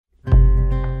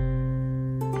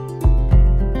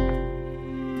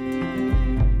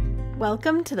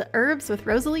Welcome to the Herbs with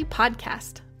Rosalie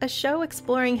podcast, a show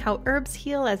exploring how herbs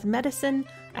heal as medicine,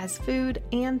 as food,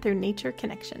 and through nature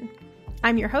connection.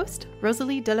 I'm your host,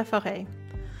 Rosalie de la Forêt.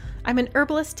 I'm an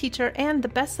herbalist teacher and the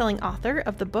best-selling author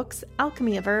of the books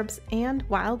Alchemy of Herbs and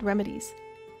Wild Remedies.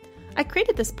 I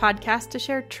created this podcast to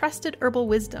share trusted herbal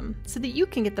wisdom so that you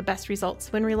can get the best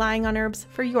results when relying on herbs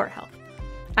for your health.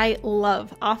 I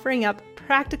love offering up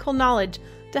practical knowledge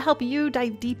to help you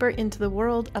dive deeper into the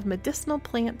world of medicinal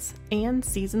plants and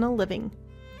seasonal living.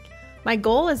 My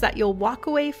goal is that you'll walk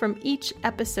away from each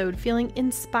episode feeling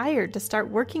inspired to start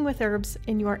working with herbs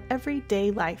in your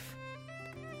everyday life.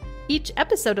 Each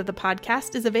episode of the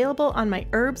podcast is available on my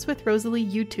Herbs with Rosalie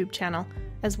YouTube channel,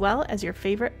 as well as your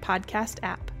favorite podcast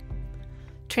app.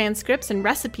 Transcripts and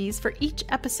recipes for each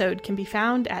episode can be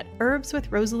found at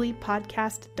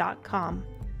herbswithrosaliepodcast.com.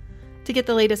 To get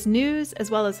the latest news as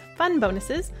well as fun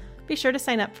bonuses, be sure to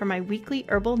sign up for my weekly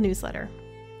herbal newsletter.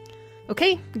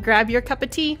 Okay, grab your cup of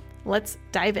tea. Let's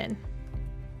dive in.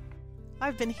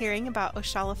 I've been hearing about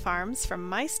Oshala Farms from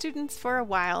my students for a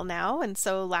while now, and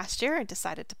so last year I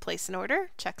decided to place an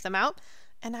order, check them out,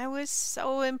 and I was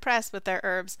so impressed with their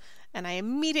herbs, and I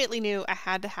immediately knew I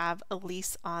had to have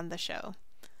Elise on the show.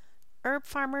 Herb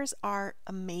farmers are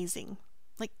amazing.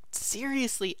 Like,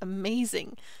 seriously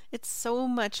amazing. It's so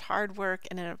much hard work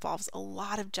and it involves a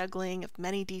lot of juggling of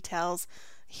many details.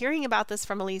 Hearing about this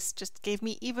from Elise just gave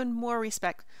me even more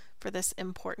respect for this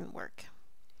important work.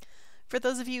 For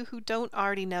those of you who don't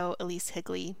already know Elise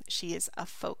Higley, she is a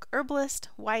folk herbalist,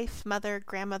 wife, mother,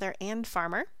 grandmother, and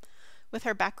farmer. With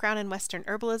her background in Western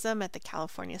herbalism at the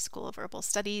California School of Herbal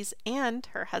Studies and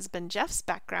her husband Jeff's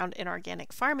background in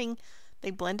organic farming, they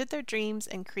blended their dreams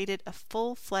and created a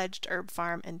full-fledged herb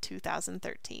farm in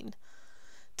 2013.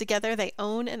 Together, they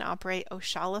own and operate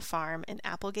Oshala Farm in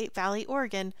Applegate Valley,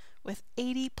 Oregon, with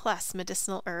 80-plus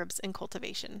medicinal herbs in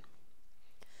cultivation.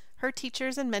 Her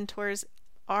teachers and mentors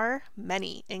are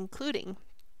many, including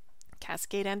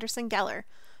Cascade Anderson Geller,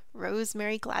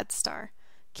 Rosemary Gladstar,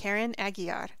 Karen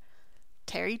Aguiar,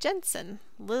 Terry Jensen,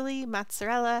 Lily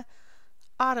Mazzarella,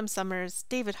 Autumn Summers,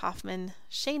 David Hoffman,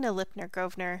 Shayna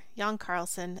Lipner-Grosvenor, Jan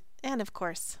Carlson, and of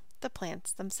course, the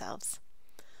plants themselves.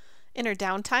 In her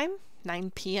downtime, 9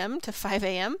 p.m. to 5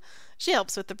 a.m., she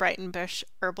helps with the Brighton Bush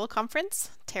Herbal Conference,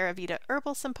 Terra Vita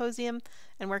Herbal Symposium,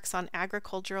 and works on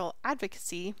agricultural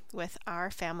advocacy with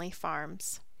Our Family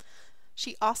Farms.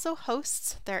 She also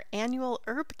hosts their annual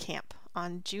herb camp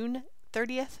on June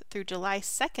 30th through July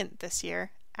 2nd this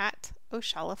year at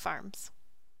Oshala Farms.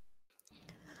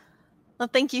 Well,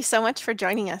 thank you so much for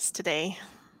joining us today.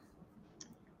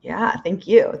 Yeah, thank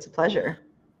you. It's a pleasure.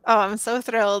 Oh, I'm so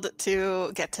thrilled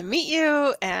to get to meet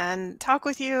you and talk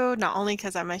with you, not only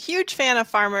because I'm a huge fan of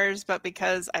farmers, but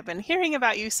because I've been hearing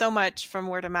about you so much from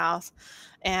word of mouth,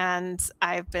 and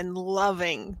I've been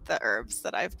loving the herbs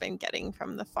that I've been getting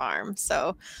from the farm.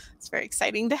 So it's very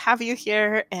exciting to have you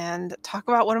here and talk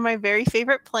about one of my very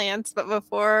favorite plants. But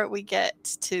before we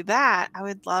get to that, I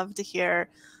would love to hear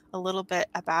a little bit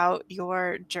about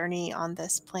your journey on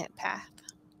this plant path.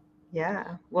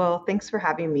 Yeah, well, thanks for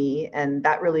having me. And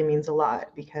that really means a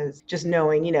lot because just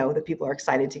knowing, that people are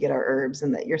excited to get our herbs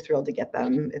and that you're thrilled to get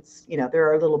them. It's,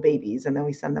 they're our little babies and then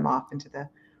we send them off into the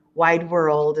wide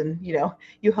world and,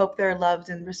 you hope they're loved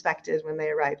and respected when they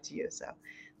arrive to you. So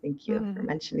thank you for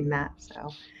mentioning that. So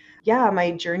yeah,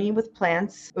 my journey with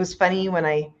plants, it was funny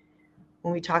when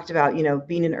we talked about,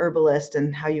 being an herbalist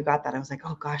and how you got that. I was like,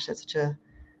 oh gosh, that's such a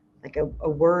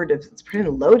word of, it's pretty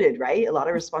loaded, right? A lot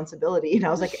of responsibility. And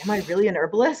I was like, am I really an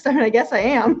herbalist? I mean, I guess I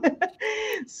am.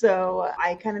 So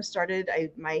I kind of started,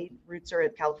 my roots are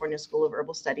at California School of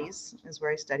Herbal Studies is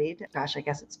where I studied. Gosh, I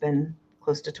guess it's been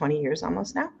close to 20 years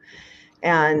almost now.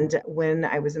 And when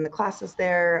I was in the classes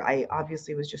there, I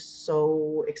obviously was just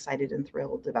so excited and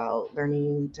thrilled about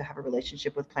learning to have a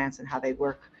relationship with plants and how they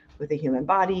work with the human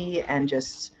body and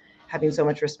just having so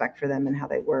much respect for them and how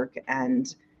they work,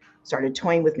 and started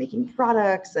toying with making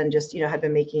products and just, had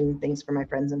been making things for my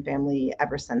friends and family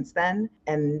ever since then.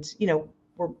 And,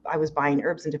 I was buying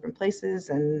herbs in different places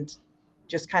and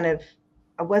just kind of,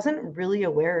 I wasn't really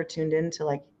aware or tuned into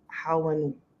like how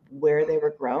and where they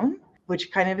were grown,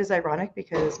 which kind of is ironic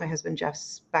because my husband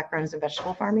Jeff's background is in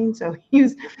vegetable farming. So he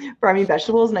was farming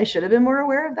vegetables and I should have been more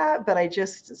aware of that. But I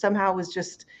just somehow was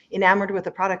just enamored with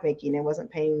the product making and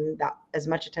wasn't paying that as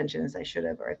much attention as I should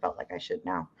have, or I felt like I should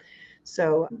now.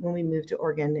 So when we moved to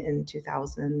Oregon in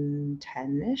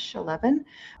 2010-ish, 11,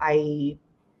 I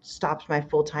stopped my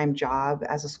full-time job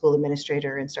as a school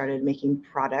administrator and started making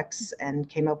products and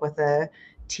came up with a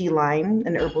tea line,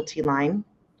 an herbal tea line,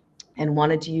 and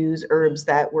wanted to use herbs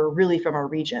that were really from our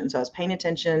region. So I was paying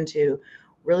attention to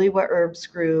really what herbs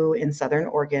grew in Southern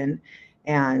Oregon,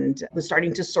 and was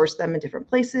starting to source them in different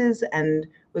places, and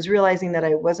was realizing that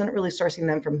I wasn't really sourcing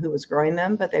them from who was growing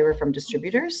them, but they were from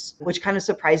distributors, which kind of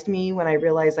surprised me when I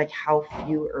realized like how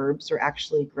few herbs are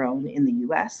actually grown in the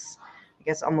US. I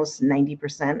guess almost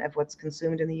 90% of what's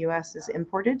consumed in the US is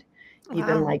imported,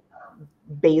 even Wow. like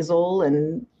basil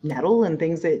and nettle and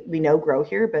things that we know grow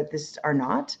here, but this are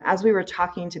not. As we were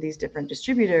talking to these different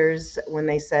distributors, when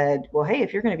they said, well, hey,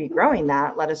 if you're going to be growing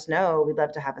that, let us know. We'd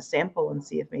love to have a sample and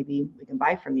see if maybe we can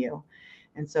buy from you.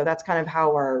 And so that's kind of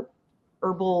how our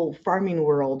herbal farming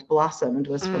world blossomed,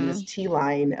 was from this Mm. tea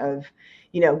line of,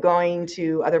 going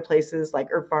to other places like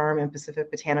Herb Farm and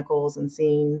Pacific Botanicals and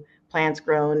seeing plants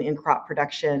grown in crop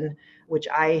production, which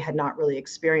I had not really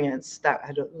experienced.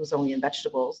 Was only in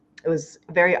vegetables. It was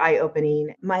very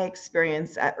eye-opening. My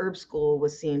experience at herb school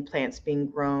was seeing plants being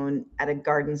grown at a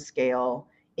garden scale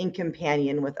in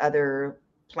companion with other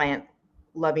plant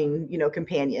loving,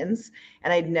 companions.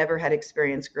 And I'd never had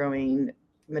experience growing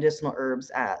medicinal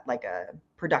herbs at like a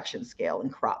production scale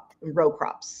and row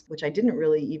crops, which I didn't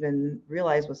really even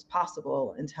realize was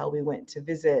possible until we went to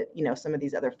visit, some of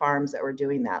these other farms that were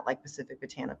doing that, like Pacific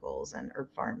Botanicals and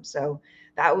Herb Farm. So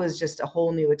that was just a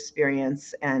whole new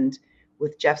experience. And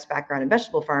with Jeff's background in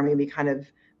vegetable farming, we kind of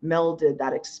melded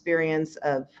that experience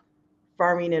of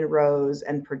farming in rows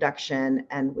and production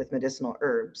and with medicinal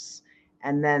herbs.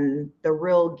 And then the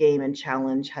real game and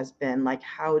challenge has been like,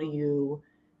 how do you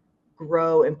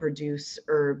grow and produce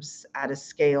herbs at a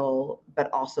scale,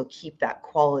 but also keep that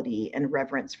quality and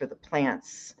reverence for the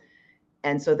plants?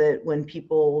 And so that when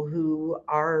people who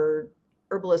are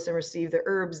herbalists and receive the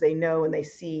herbs, they know and they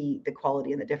see the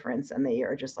quality and the difference, and they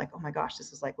are just like, oh my gosh,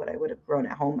 this is like what I would have grown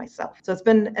at home myself. So it's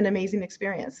been an amazing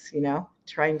experience,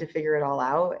 trying to figure it all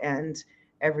out. And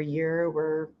every year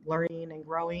we're learning and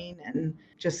growing and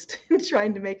just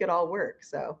trying to make it all work.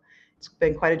 So it's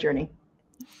been quite a journey.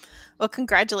 Well,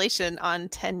 congratulations on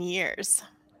 10 years.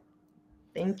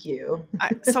 Thank you.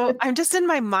 So I'm just in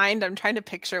my mind, I'm trying to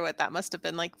picture what that must have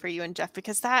been like for you and Jeff,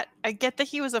 because I get that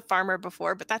he was a farmer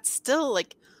before, but that's still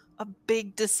like a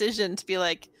big decision to be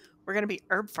like, we're going to be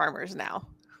herb farmers now.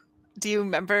 Do you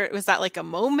remember, was that like a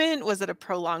moment? Was it a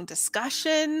prolonged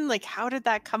discussion? Like, how did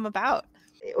that come about?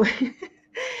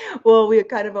 Well, we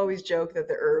kind of always joke that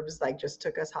the herbs like just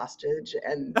took us hostage,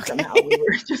 and Okay. somehow we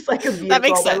were just like a That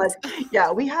makes vehicle. They're sense. like, yeah,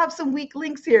 we have some weak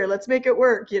links here. Let's make it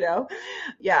work,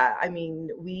 Yeah, I mean,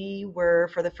 we were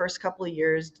for the first couple of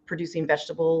years producing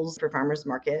vegetables for farmers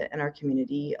market in our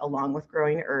community, along with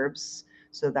growing herbs.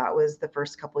 So that was the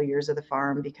first couple of years of the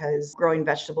farm, because growing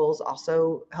vegetables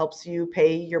also helps you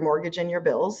pay your mortgage and your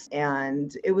bills.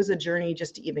 And it was a journey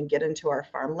just to even get into our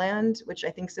farmland, which I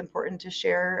think is important to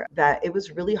share, that it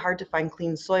was really hard to find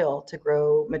clean soil to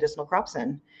grow medicinal crops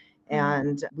in.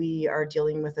 And we are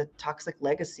dealing with a toxic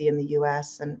legacy in the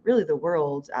US and really the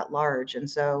world at large. And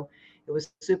so it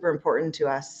was super important to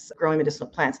us growing medicinal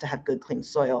plants to have good, clean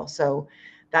soil. So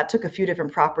that took a few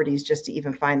different properties just to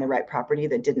even find the right property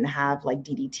that didn't have like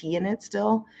DDT in it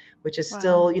still, which is Wow.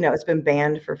 still, it's been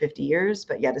banned for 50 years,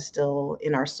 but yet is still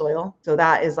in our soil. So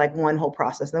that is like one whole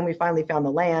process. Then we finally found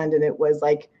the land, and it was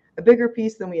like a bigger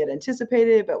piece than we had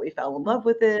anticipated, but we fell in love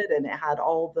with it, and it had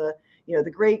all the, the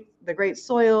great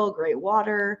soil, great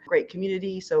water, great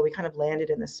community. So we kind of landed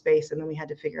in this space, and then we had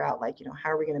to figure out like,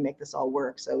 how are we going to make this all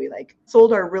work? So we like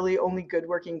sold our really only good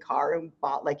working car and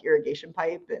bought like irrigation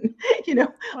pipe and,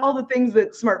 all the Wow. things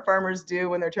that smart farmers do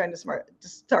when they're trying to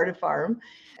start a farm.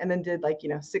 And then did like,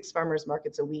 6 farmers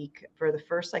markets a week for the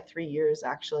first like 3 years,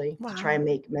 actually, to try Wow. and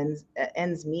make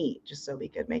ends meet, just so we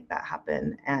could make that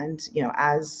happen. And,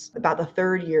 as about the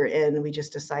 3rd year in, we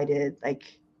just decided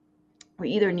like, we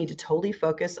either need to totally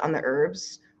focus on the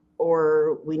herbs,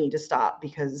 or we need to stop,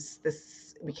 because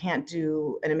we can't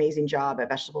do an amazing job at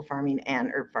vegetable farming and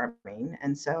herb farming.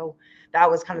 And so that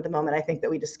was kind of the moment, I think,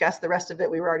 that we discussed. The rest of it,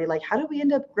 we were already like, how did we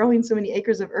end up growing so many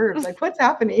acres of herbs? Like, what's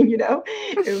happening,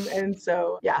 And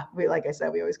so, yeah, like I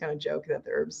said, we always kind of joke that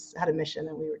the herbs had a mission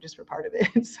and we were part of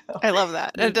it. So, I love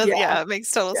that. It does. yeah, Yeah, it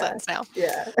makes total yeah, sense now.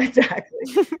 yeah, exactly.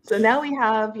 So now we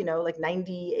have, like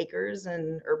 90 acres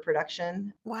in herb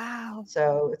production. Wow.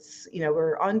 So it's,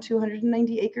 we're on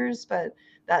 290 acres, but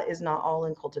that is not all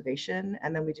in cultivation.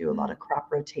 And then we do a lot of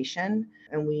crop rotation,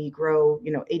 and we grow,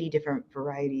 80 different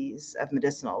varieties of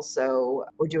medicinals. So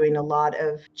we're doing a lot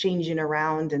of changing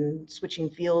around and switching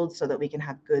fields so that we can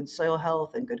have good soil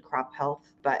health and good crop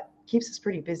health, but keeps us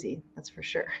pretty busy. That's for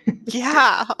sure.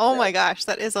 Yeah. Oh So, my gosh,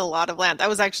 that is a lot of land. That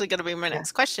was actually going to be my yeah.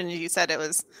 next question. You said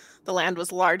the land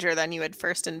was larger than you had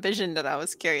first envisioned, and I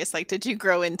was curious, like, did you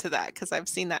grow into that? Because I've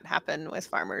seen that happen with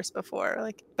farmers before,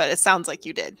 like, but it sounds like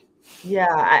you did. Yeah,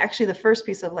 actually, the first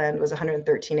piece of land was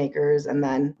 113 acres, and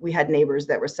then we had neighbors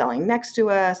that were selling next to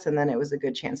us, and then it was a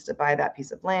good chance to buy that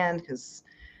piece of land because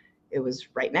it was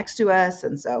right next to us.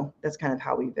 And so that's kind of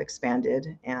how we've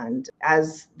expanded. And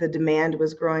as the demand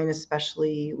was growing,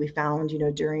 especially we found,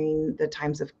 during the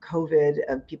times of COVID,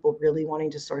 of people really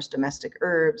wanting to source domestic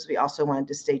herbs, we also wanted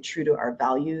to stay true to our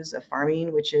values of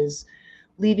farming, which is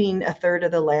leaving a third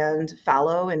of the land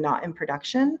fallow and not in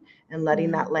production, and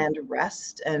letting that land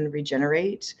rest and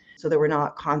regenerate so that we're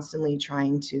not constantly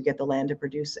trying to get the land to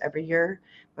produce every year,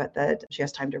 but that she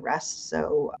has time to rest.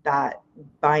 So that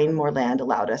buying more land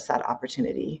allowed us that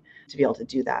opportunity to be able to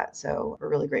do that. So we're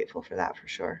really grateful for that, for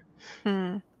sure.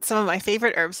 Some of my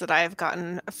favorite herbs that I've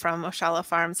gotten from Oshala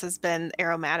Farms has been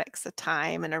aromatics, the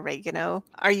thyme and oregano.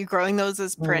 Are you growing those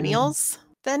as perennials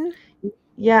then?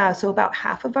 Yeah, so about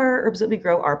half of our herbs that we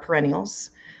grow are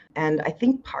perennials. And I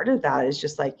think part of that is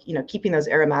just like, keeping those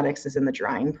aromatics is in the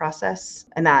drying process.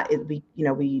 And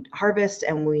we harvest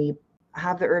and we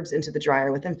have the herbs into the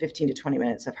dryer within 15 to 20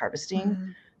 minutes of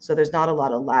harvesting. So there's not a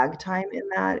lot of lag time in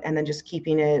that. And then just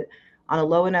keeping it on a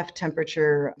low enough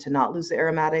temperature to not lose the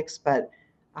aromatics, but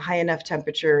a high enough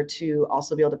temperature to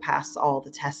also be able to pass all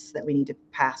the tests that we need to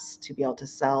pass to be able to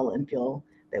sell and feel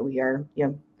that we are,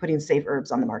 putting safe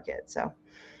herbs on the market. So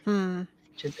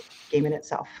which is a game in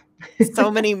itself.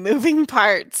 So many moving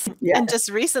parts. Yeah. And just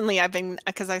recently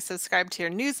because I subscribe to your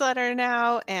newsletter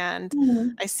now, and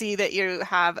I see that you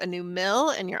have a new mill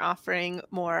and you're offering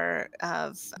more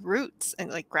of roots and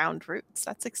like ground roots.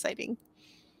 That's exciting.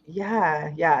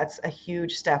 Yeah. It's a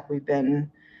huge step. We've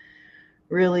been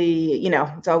really,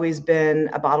 it's always been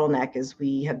a bottleneck as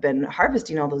we have been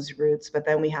harvesting all those roots, but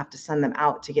then we have to send them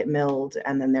out to get milled,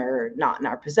 and then they're not in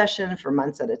our possession for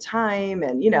months at a time.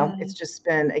 And, it's just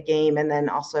been a game. And then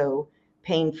also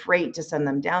paying freight to send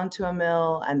them down to a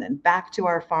mill and then back to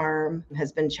our farm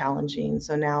has been challenging.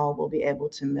 So now we'll be able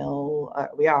to mill.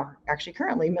 We are actually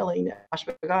currently milling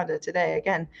ashwagandha today.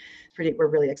 Again, we're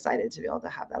really excited to be able to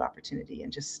have that opportunity,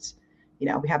 and just,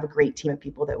 we have a great team of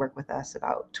people that work with us,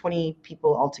 about 20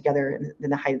 people altogether in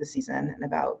the height of the season, and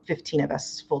about 15 of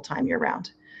us full-time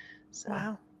year-round.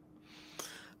 So,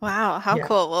 Wow. How yeah.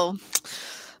 cool. Well,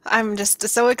 I'm just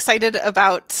so excited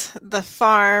about the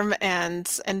farm and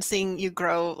seeing you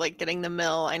grow, like getting the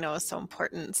mill, I know is so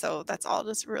important. So that's all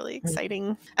just really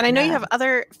exciting. And I know you have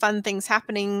other fun things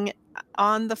happening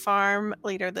on the farm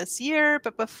later this year,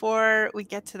 but before we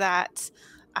get to that,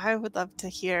 I would love to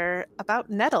hear about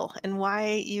Nettle and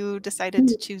why you decided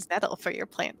to choose Nettle for your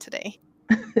plant today.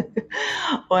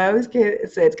 Well, I always say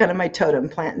it's kind of my totem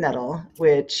plant, nettle,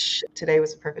 which today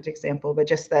was a perfect example, but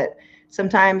just that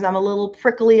sometimes I'm a little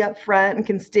prickly up front and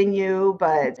can sting you,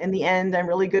 but in the end, I'm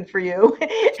really good for you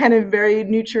and a very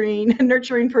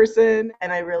nurturing person.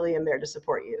 And I really am there to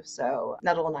support you. So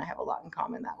Nettle and I have a lot in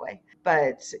common that way.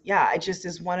 But yeah, it just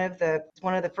is one of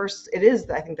the first, it is,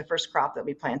 I think, the first crop that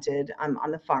we planted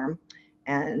on the farm.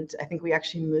 And I think we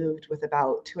actually moved with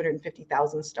about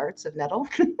 250,000 starts of nettle,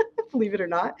 believe it or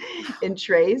not, in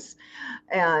trays.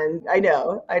 And I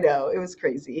know, it was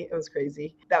crazy.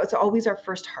 That was always our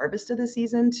first harvest of the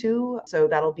season too. So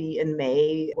that'll be in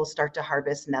May. We'll start to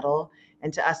harvest nettle.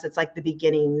 And to us, it's like the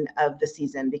beginning of the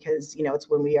season because, it's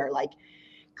when we are like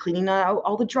cleaning out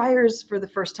all the dryers for the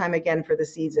first time again for the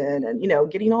season,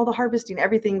 and, getting all the harvesting.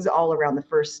 Everything's all around the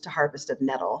first harvest of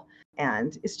nettle.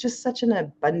 And it's just such an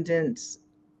abundant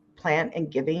plant and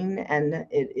giving, and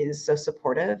it is so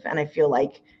supportive. And I feel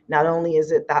like not only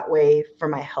is it that way for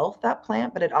my health, that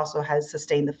plant, but it also has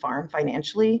sustained the farm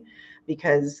financially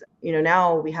because,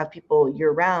 now we have people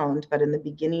year round, but in the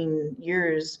beginning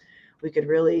years, we could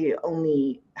really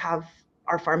only have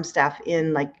our farm staff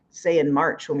in, like, say in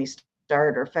March when we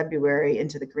start, or February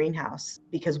into the greenhouse,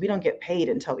 because we don't get paid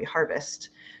until we harvest.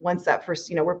 Once that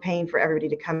first, we're paying for everybody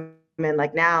to come in.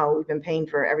 Like now we've been paying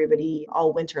for everybody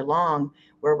all winter long,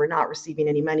 where we're not receiving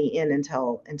any money in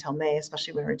until May,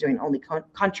 especially when we're doing only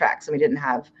contracts and we didn't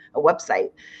have a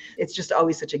website. It's just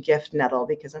always such a gift, Nettle,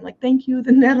 because I'm like, thank you,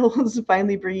 the Nettle is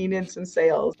finally bringing in some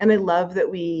sales. And I love that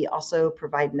we also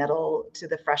provide Nettle to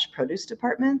the fresh produce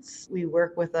departments. We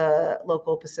work with a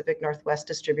local Pacific Northwest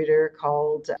distributor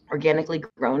called Organically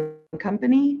Grown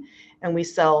Company, and we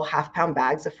sell half-pound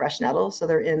bags of fresh nettle. So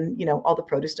they're in, all the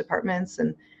produce departments,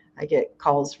 and I get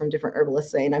calls from different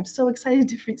herbalists saying, I'm so excited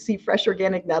to see fresh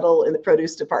organic nettle in the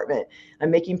produce department.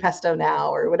 I'm making pesto now,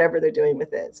 or whatever they're doing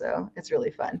with it. So it's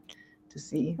really fun to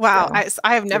see. Wow, So,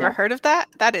 I have never yeah. heard of that.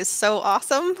 That is so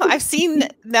awesome. I've seen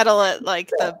nettle at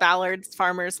like So, the Ballard's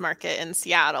Farmers Market in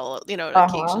Seattle, uh-huh.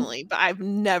 occasionally, but I've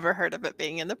never heard of it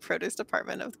being in the produce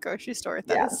department of the grocery store.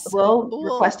 That Yeah. is so Well, cool.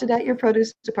 request it at your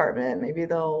produce department. Maybe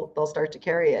they'll start to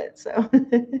carry it. So,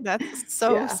 That's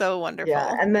so, yeah. so Yeah.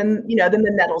 wonderful. And then, then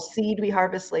the nettle seed we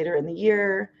harvest later in the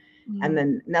year. And Mm.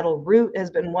 then nettle root has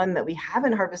been one that we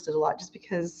haven't harvested a lot just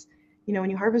because, when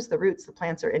you harvest the roots, the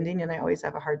plants are ending, and I always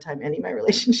have a hard time ending my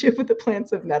relationship with the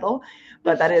plants of nettle.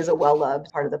 But that is a well-loved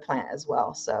part of the plant as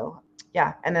well. So,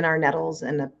 yeah. And then our nettles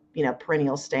and the,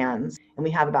 perennial stands. And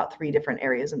we have about 3 different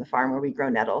areas in the farm where we grow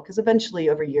nettle, because eventually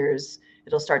over years,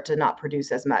 it'll start to not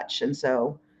produce as much. And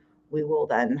so we will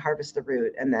then harvest the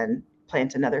root and then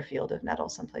plant another field of nettle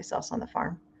someplace else on the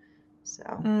farm. So,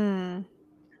 Mm.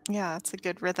 Yeah, it's a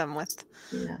good rhythm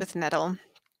yeah. with nettle.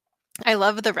 I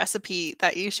love the recipe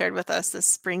that you shared with us, the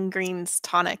spring greens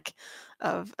tonic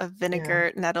of Yeah.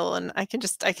 vinegar, nettle, and I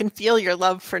can feel your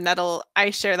love for nettle. I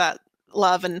share that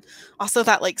love, and also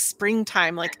that like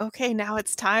springtime, like, okay, now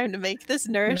it's time to make this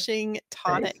nourishing Right.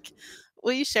 tonic.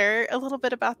 Will you share a little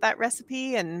bit about that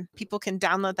recipe? And people can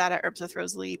download that at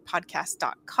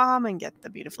herbswithrosalie.podcast.com and get the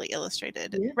beautifully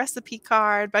illustrated Yeah. recipe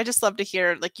card. But I just love to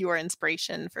hear like your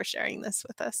inspiration for sharing this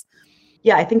with us.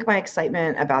 Yeah, I think my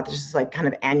excitement about this like kind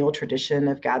of annual tradition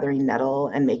of gathering nettle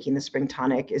and making the spring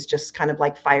tonic is just kind of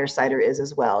like fire cider is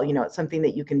as well. It's something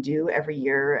that you can do every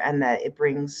year, and that it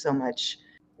brings so much,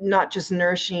 not just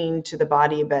nourishing to the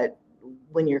body, but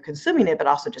when you're consuming it, but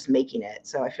also just making it.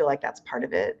 So I feel like that's part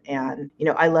of it. And,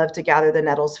 I love to gather the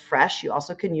nettles fresh. You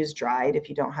also can use dried if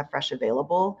you don't have fresh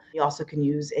available. You also can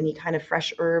use any kind of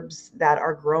fresh herbs that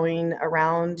are growing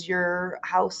around your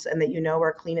house and that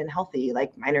are clean and healthy,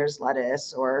 like miner's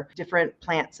lettuce or different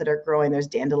plants that are growing. There's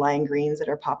dandelion greens that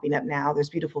are popping up now. There's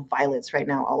beautiful violets right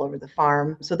now all over the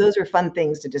farm. So those are fun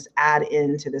things to just add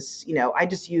into this. I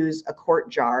just use a quart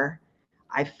jar.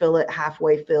 I fill it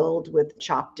halfway filled with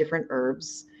chopped different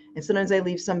herbs. And sometimes I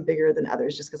leave some bigger than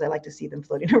others just because I like to see them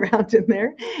floating around in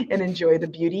there and enjoy the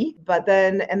beauty.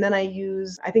 And then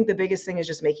I think the biggest thing is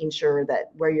just making sure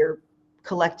that where you're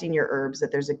collecting your herbs,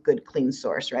 that there's a good clean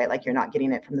source, right? Like you're not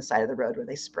getting it from the side of the road where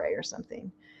they spray or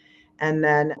something. And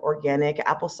then organic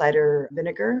apple cider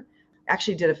vinegar.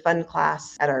 Actually did a fun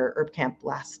class at our herb camp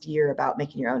last year about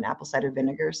making your own apple cider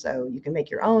vinegar. So you can make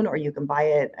your own or you can buy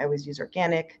it. I always use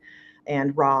organic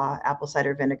and raw apple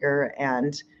cider vinegar,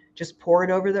 and just pour it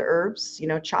over the herbs,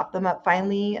 chop them up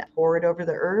finely, pour it over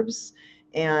the herbs.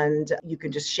 And you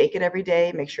can just shake it every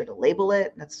day, make sure to label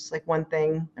it. That's just like one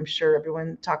thing I'm sure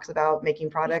everyone talks about making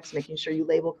products, making sure you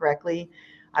label correctly.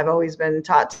 I've always been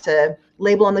taught to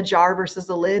label on the jar versus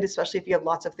the lid, especially if you have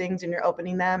lots of things and you're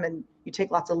opening them and you take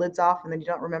lots of lids off and then you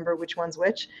don't remember which one's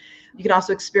which. You can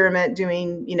also experiment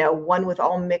doing, one with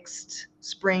all mixed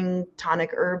spring tonic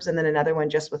herbs and then another one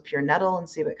just with pure nettle, and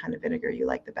see what kind of vinegar you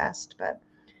like the best.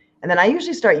 And then I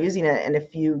usually start using it in a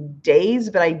few days,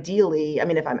 but ideally, I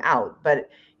mean, if I'm out, but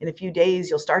in a few days,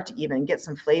 you'll start to even get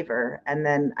some flavor. And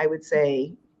then I would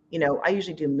say, I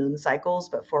usually do moon cycles,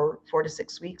 but for 4 to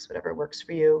 6 weeks, whatever works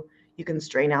for you, you can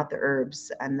strain out the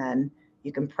herbs and then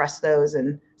you can press those.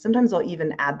 And sometimes I'll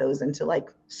even add those into like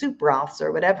soup broths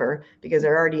or whatever, because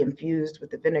they're already infused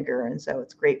with the vinegar. And so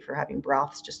it's great for having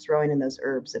broths, just throwing in those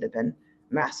herbs that have been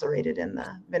macerated in the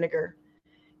vinegar.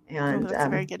 Oh, And that's a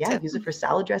very good yeah, tip. use it for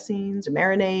salad dressings or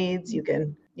marinades. You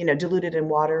can, dilute it in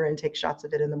water and take shots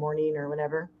of it in the morning or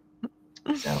whenever.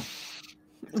 So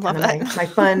it's Love kind of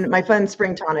that. my fun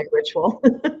spring tonic ritual.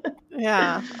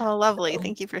 Yeah. Oh, lovely. So,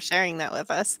 Thank you for sharing that with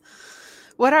us.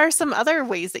 What are some other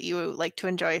ways that you like to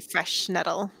enjoy fresh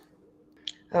nettle?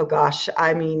 oh gosh,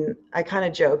 I mean, I kind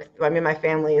of joke. I mean, my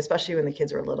family, especially when the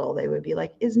kids were little, they would be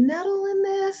like, "Is nettle in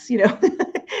this?"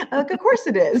 Like, of course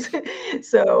it is.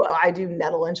 So I do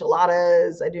nettle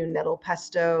enchiladas. I do nettle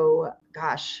pesto.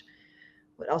 Gosh,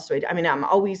 what else do I do? I mean, I'm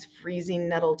always freezing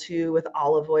nettle too with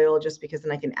olive oil just because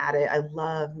then I can add it. I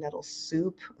love nettle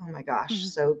soup. Oh my gosh, Mhm.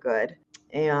 so good.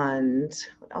 And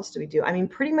what else do we do? I mean,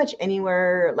 pretty much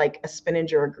anywhere like a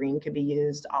spinach or a green could be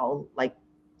used, I'll like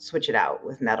switch it out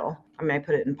with nettle. I mean, I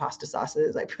put it in pasta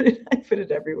sauces. I put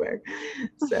it everywhere.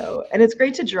 So, and it's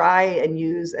great to dry and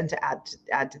use and to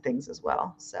add to things as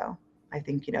well. So, I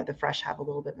think, the fresh have a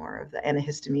little bit more of the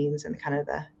antihistamines and kind of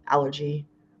the allergy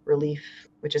relief,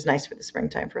 which is nice for the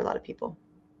springtime for a lot of people.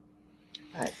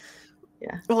 But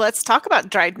yeah. Well, let's talk about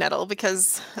dried nettle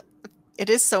because it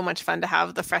is so much fun to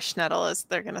have the fresh nettle as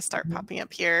they're going to start Mhm. popping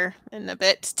up here in a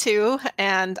bit too.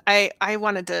 And I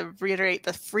wanted to reiterate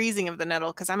the freezing of the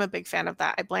nettle because I'm a big fan of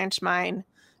that. I blanch mine,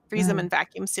 freeze them in Mm.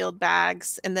 vacuum sealed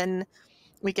bags, and then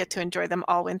we get to enjoy them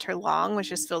all winter long, which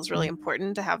just feels really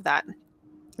important to have that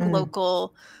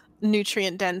local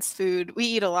nutrient dense food. We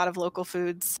eat a lot of local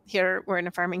foods here. We're in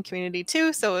a farming community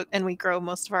too. And we grow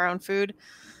most of our own food,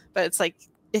 but it's like,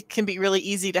 it can be really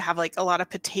easy to have like a lot of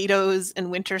potatoes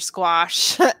and winter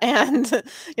squash and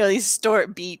these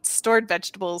stored beets, stored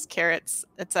vegetables, carrots,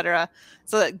 etc.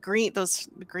 So that those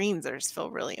greens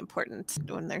feel really important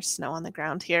when there's snow on the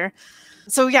ground here.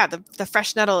 So yeah, the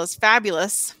fresh nettle is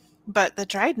fabulous, but the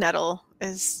dried nettle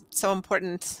is so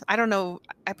important. I don't know,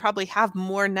 I probably have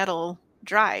more nettle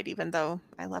dried, even though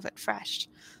I love it fresh.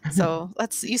 So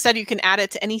you said you can add it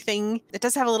to anything. It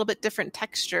does have a little bit different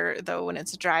texture though when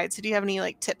it's dried. So do you have any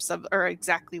like tips or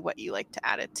exactly what you like to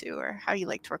add it to, or how you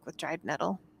like to work with dried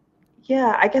nettle?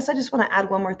 Yeah, I guess I just want to add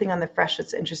one more thing on the fresh.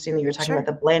 It's interesting that you were talking about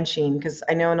the blanching, because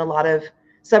I know in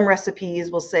some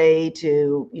recipes will say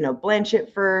to, blanch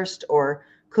it first or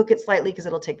cook it slightly because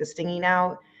it'll take the stinging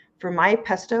out. For my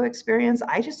pesto experience,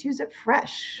 I just use it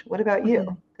fresh. What about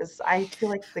you? Because I feel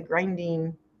like the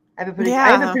grinding, I have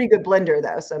a pretty good blender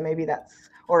though, so maybe that's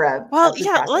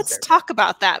let's talk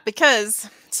about that, because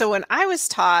so when I was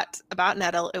taught about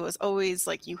nettle, it was always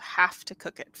like you have to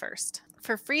cook it first.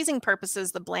 For freezing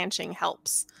purposes, the blanching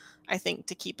helps, I think,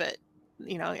 to keep it,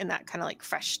 in that kind of like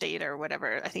fresh state or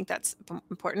whatever. I think that's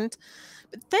important.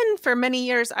 But then for many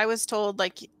years, I was told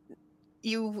like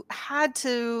you had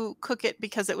to cook it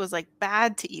because it was like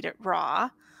bad to eat it raw.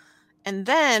 And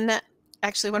then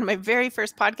actually one of my very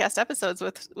first podcast episodes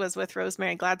was with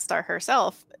Rosemary Gladstar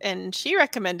herself, and she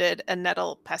recommended a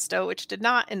nettle pesto, which did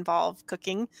not involve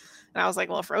cooking. And I was like,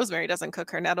 well, if Rosemary doesn't cook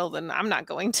her nettle, then I'm not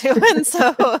going to. And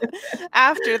so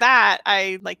after that,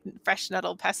 I like fresh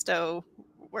nettle pesto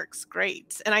works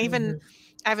great. And I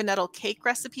have a nettle cake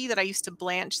recipe that I used to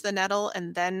blanch the nettle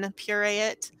and then puree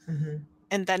it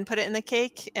and then put it in the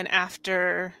cake. And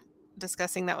after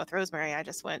discussing that with Rosemary, I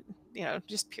just went,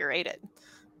 just pureed it.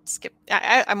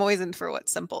 I'm always in for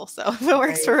what's simple. So if it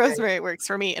works for Rosemary, it works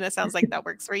for me. And it sounds like that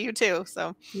works for you too.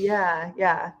 So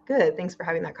yeah. Good. Thanks for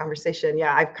having that conversation.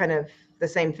 Yeah, I've kind of the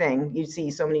same thing. You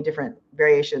see so many different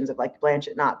variations of like blanch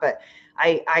it not, but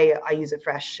I use it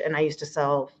fresh. And I used to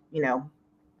sell,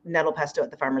 nettle pesto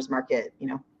at the farmer's market,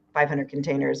 500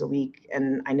 containers a week.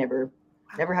 And I never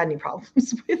had any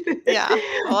problems with it. Yeah.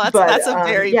 Well, that's a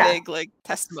very big like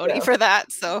testimony for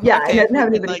that. So yeah, okay, I didn't have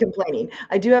anybody complaining.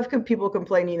 I do have people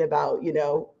complaining about,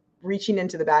 reaching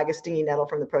into the bag of stinging nettle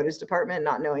from the produce department,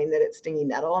 not knowing that it's stinging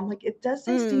nettle. I'm like, it does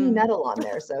say stinging nettle on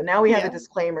there. So now we have a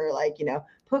disclaimer, like,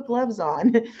 put gloves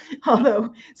on.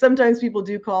 Although sometimes people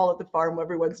do call at the farm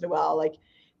every once in a while, like,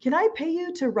 can I pay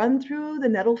you to run through the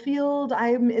nettle field?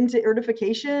 I'm into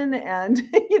ertification. And,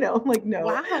 I'm like,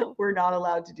 no, we're not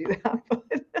allowed to do that. But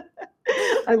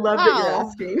I love that you're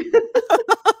asking.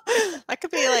 That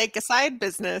could be like a side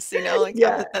business, like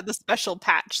the special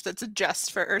patch that's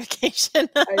just for ertication.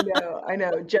 I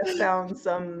know. Jeff found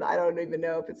some, I don't even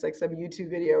know if it's like some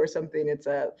YouTube video or something. It's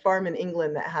a farm in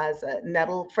England that has a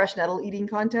fresh nettle eating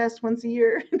contest once a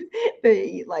year. They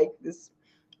eat like this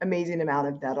amazing amount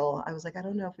of nettle. I was like, I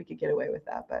don't know if we could get away with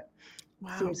that, but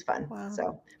seems fun.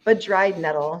 So, but dried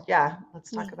nettle. Yeah.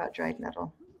 Let's talk about dried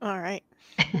nettle. All right.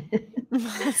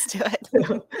 Let's do it.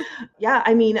 So,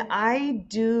 I mean, I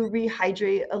do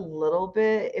rehydrate a little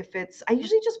bit I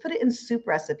usually just put it in soup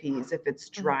recipes if it's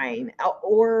drying,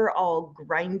 or I'll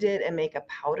grind it and make a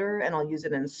powder and I'll use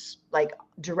it in like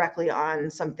directly on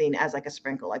something as like a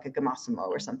sprinkle, like a gamasimo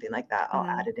or something like that. I'll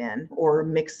add it in, or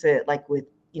mix it like with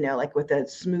like with a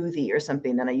smoothie or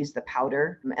something, then I use the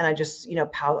powder and I just,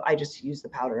 I just use the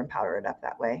powder and powder it up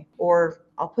that way. Or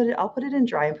I'll put it in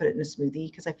dry and put it in a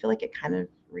smoothie because I feel like it kind of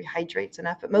rehydrates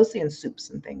enough, but mostly in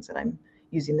soups and things that I'm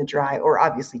using the dry, or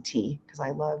obviously tea, because I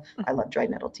love dried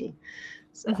nettle tea.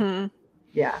 So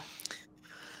yeah.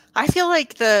 I feel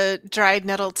like the dried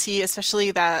nettle tea,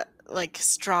 especially that like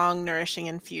strong nourishing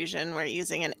infusion where you're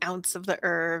using an ounce of the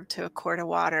herb to a quart of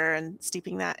water and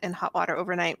steeping that in hot water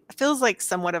overnight, feels like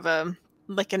somewhat of an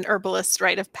herbalist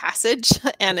rite of passage.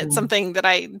 And it's something that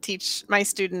I teach my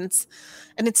students.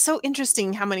 And it's so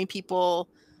interesting how many people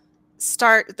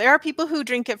there are people who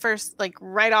drink it first, like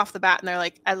right off the bat, and they're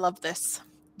like, I love this.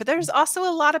 But there's also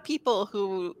a lot of people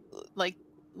who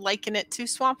liken it to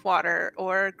swamp water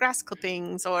or grass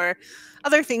clippings or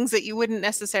other things that you wouldn't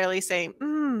necessarily say,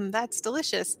 that's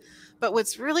delicious. But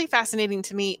what's really fascinating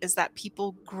to me is that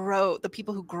the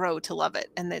people who grow to love it.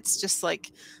 And it's just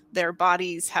like their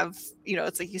bodies have,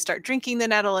 it's like you start drinking the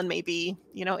nettle and maybe,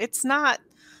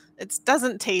 it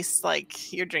doesn't taste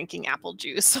like you're drinking apple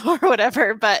juice or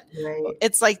whatever, but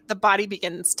it's like the body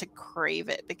begins to crave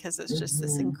it because it's just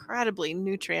this incredibly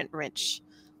nutrient rich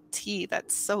tea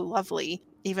that's so lovely,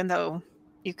 even though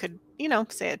you could,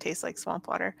 say it tastes like swamp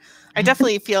water. I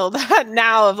definitely feel that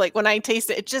now of like when I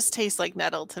taste it, it just tastes like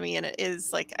nettle to me. And it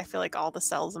is like, I feel like all the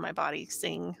cells in my body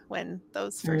sing when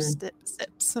those first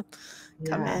sips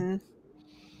come Yeah. in.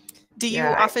 Do you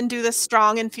Yeah. often do the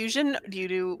strong infusion? Do you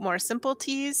do more simple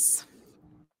teas?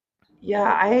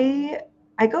 Yeah,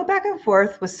 I go back and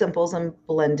forth with simples and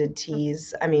blended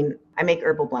teas. I mean, I make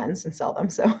herbal blends and sell them,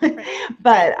 so Right. Right.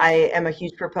 but I am a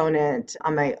huge proponent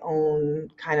on my own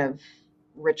kind of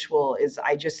ritual is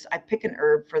I pick an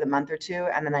herb for the month or two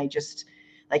and then I just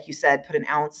like you said put an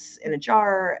ounce in a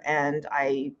jar and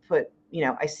I put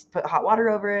put hot water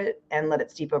over it and let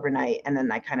it steep overnight and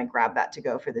then I kind of grab that to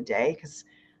go for the day because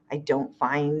I don't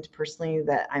find personally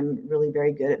that I'm really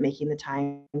very good at making the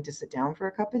time to sit down for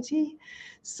a cup of tea.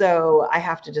 So I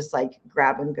have to just like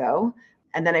grab and go.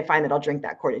 And then I find that I'll drink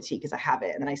that quart of tea because I have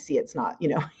it and then I see it's not,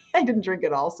 I didn't drink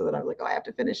it all. So then I'm like, oh, I have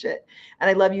to finish it. And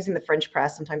I love using the French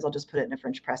press. Sometimes I'll just put it in a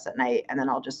French press at night and then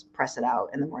I'll just press it out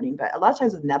in the morning. But a lot of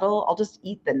times with nettle, I'll just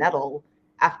eat the nettle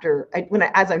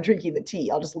as I'm drinking the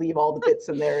tea. I'll just leave all the bits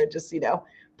in there and just,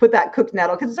 put that cooked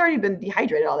nettle because it's already been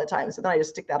dehydrated all the time. So then I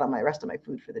just stick that on my rest of my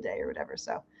food for the day or whatever.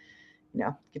 So,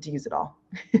 get to use it all.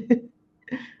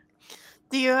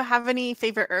 Do you have any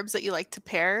favorite herbs that you like to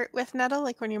pair with nettle,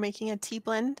 like when you're making a tea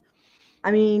blend?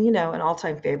 I mean, an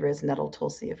all-time favorite is nettle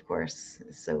tulsi, of course.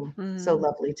 It's so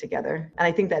lovely together. And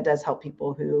I think that does help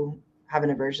people who have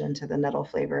an aversion to the nettle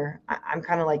flavor. I'm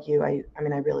kind of like you. I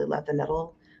mean, I really love the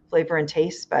nettle flavor and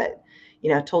taste, but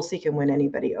tulsi can win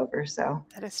anybody over. So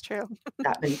That is true.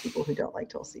 that many people who don't like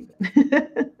tulsi.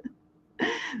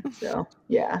 So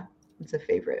yeah, it's a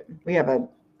favorite. We have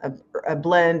a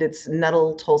blend. It's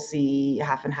nettle, tulsi,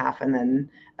 half and half, and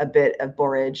then a bit of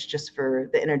borage just for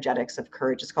the energetics of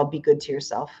courage. It's called Be Good to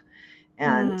Yourself.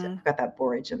 And I've got that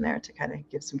borage in there to kind of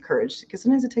give some courage because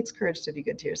sometimes it takes courage to be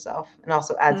good to yourself and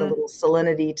also adds a little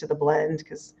salinity to the blend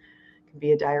because it can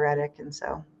be a diuretic. And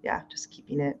so, yeah, just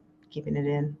keeping it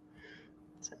in.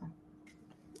 So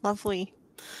Lovely.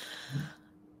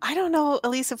 I don't know,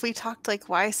 Elise, if we talked like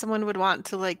why someone would want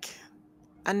to like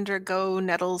undergo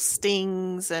nettle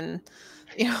stings and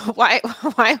why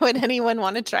would anyone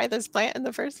want to try this plant in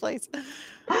the first place?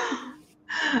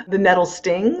 the nettle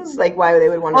stings, like why they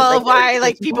would want to Well, like why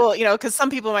like people, because some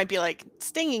people might be like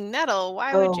stinging nettle.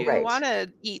 Why would oh, you right. want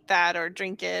to eat that or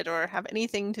drink it or have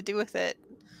anything to do with it?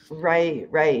 Right,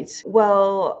 right.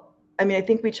 Well, I mean, I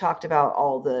think we talked about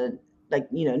all the like,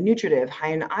 nutritive, high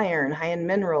in iron, high in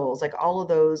minerals, like all of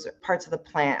those parts of the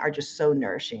plant are just so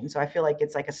nourishing. So I feel like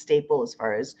it's like a staple as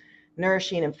far as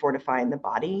nourishing and fortifying the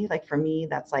body. Like for me,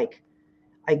 that's like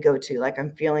I go to, like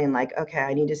I'm feeling like, okay,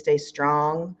 I need to stay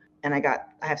strong and I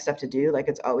have stuff to do. Like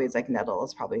it's always like nettle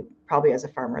is probably as a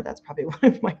farmer, that's probably one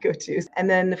of my go-tos. And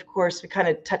then of course we kind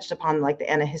of touched upon like the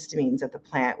antihistamines of the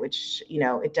plant, which,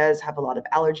 it does have a lot of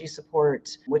allergy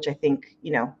support, which I think,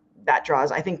 that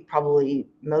draws, I think probably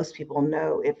most people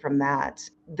know it from that.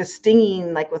 The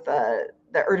stinging, like with the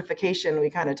ertification we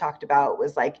kind of talked about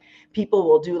was like people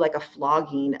will do like a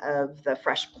flogging of the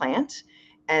fresh plant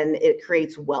and it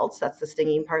creates welts. That's the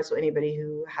stinging part. So anybody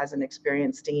who hasn't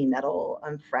experienced stinging nettle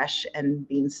fresh and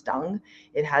being stung,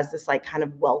 it has this like kind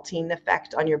of welting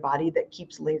effect on your body that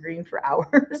keeps lingering for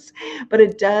hours. But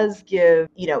it does give,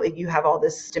 you have all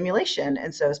this stimulation.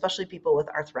 And so especially people with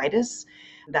arthritis,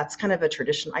 that's kind of a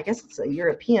tradition. I guess it's a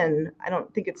European. I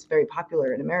don't think it's very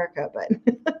popular in America, but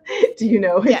do you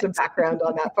know some background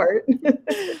on that part?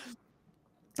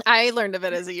 I learned of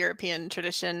it as a European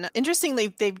tradition. Interestingly,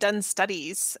 they've done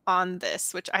studies on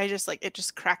this, which I just like, it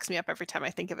just cracks me up every time I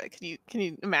think of it. Can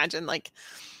you imagine, like,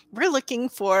 we're looking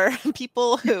for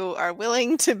people who are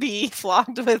willing to be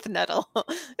flogged with nettle.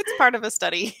 It's part of a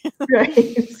study.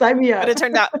 Right. Sign me up. But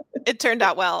it turned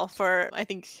out well for, I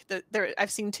think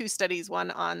I've seen 2 studies,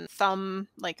 one on thumb,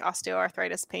 like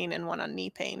osteoarthritis pain, and one on knee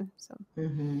pain. So,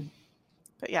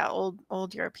 but yeah,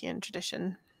 old European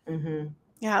tradition.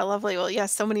 Yeah, lovely. Well, yeah,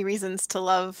 so many reasons to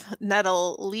love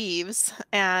nettle leaves.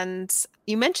 And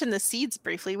you mentioned the seeds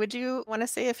briefly. Would you want to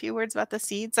say a few words about the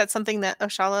seeds? That's something that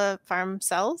Oshala Farm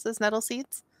sells, is nettle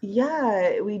seeds?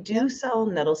 Yeah, we do sell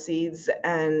nettle seeds,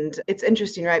 and it's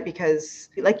interesting, right? Because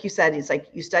like you said, it's like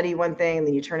you study one thing and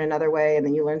then you turn another way and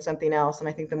then you learn something else. And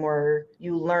I think the more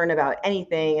you learn about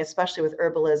anything, especially with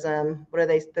herbalism,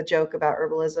 the joke about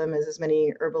herbalism is as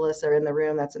many herbalists are in the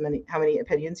room, how many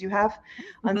opinions you have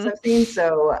on something.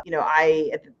 So,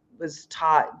 I was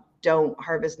taught don't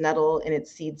harvest nettle in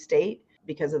its seed state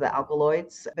because of the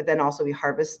alkaloids, but then also we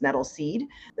harvest nettle seed,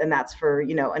 and that's for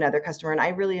another customer. And I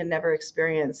really had never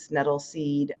experienced nettle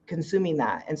seed consuming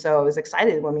that, and so I was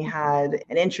excited when we had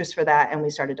an interest for that and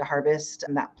we started to harvest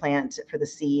that plant for the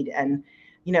seed. And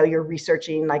you're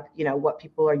researching like, what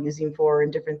people are using for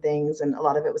and different things. And a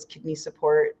lot of it was kidney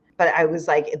support. But I was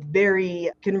like,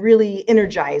 it can really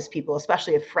energize people,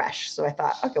 especially if fresh. So I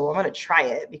thought, okay, well, I'm going to try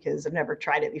it because I've never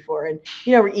tried it before. And,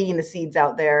 we're eating the seeds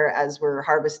out there as we're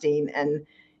harvesting. And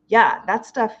yeah, that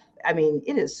stuff, I mean,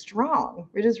 it is strong.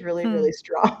 It is really, really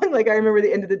strong. Like I remember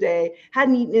the end of the day,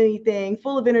 hadn't eaten anything,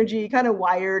 full of energy, kind of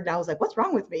wired. And I was like, what's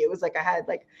wrong with me? It was like I had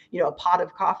like, a pot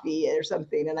of coffee or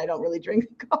something, and I don't really drink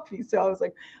coffee. So I was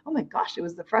like, oh my gosh, it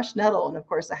was the fresh nettle. And of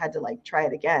course I had to like try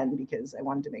it again because I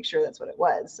wanted to make sure that's what it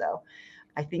was. So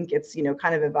I think it's,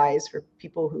 kind of advised for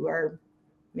people who are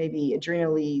maybe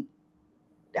adrenally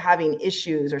having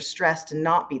issues or stressed to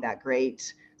not be that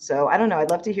great. So I don't know.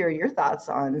 I'd love to hear your thoughts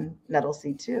on nettle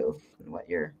seed too, and what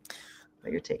your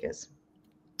take is.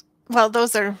 Well,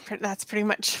 that's pretty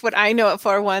much what I know it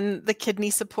for. One, the kidney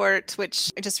support,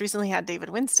 which I just recently had David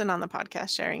Winston on the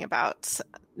podcast sharing about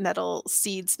nettle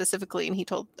seed specifically. And he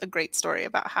told a great story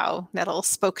about how nettle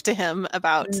spoke to him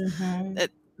about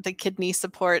the kidney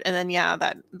support. And then,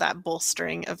 that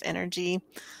bolstering of energy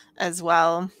as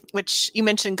well, which you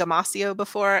mentioned gamasio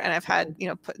before, and I've had,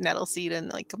 put nettle seed in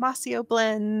like gamasio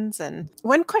blends. And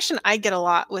one question I get a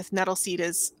lot with nettle seed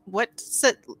is, what does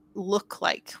it look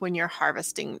like when you're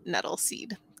harvesting nettle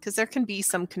seed? Because there can be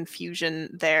some confusion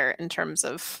there in terms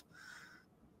of,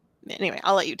 anyway,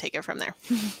 I'll let you take it from there.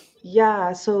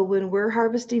 Yeah, so when we're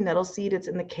harvesting nettle seed, it's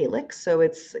in the calyx. So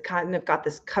it's kind of got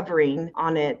this covering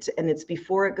on it, and it's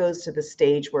before it goes to the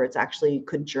stage where it's actually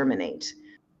could germinate.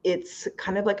 It's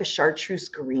kind of like a chartreuse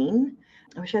green.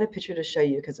 I wish I had a picture to show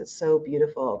you because it's so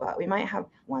beautiful, but we might have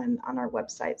one on our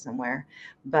website somewhere.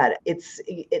 But it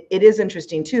is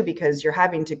interesting too, because you're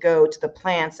having to go to the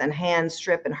plants and hand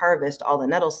strip and harvest all the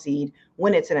nettle seed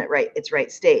when it's in its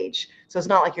right stage. So it's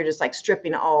not like you're just like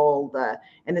stripping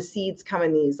and the seeds come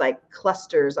in these like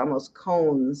clusters, almost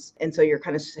cones. And so you're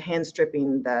kind of hand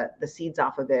stripping the seeds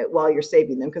off of it while you're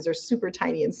saving them because they're super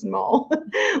tiny and small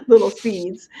little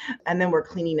seeds. And then we're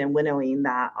cleaning and winnowing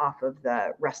that off of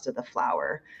the rest of the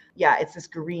flower. Yeah, it's this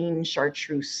green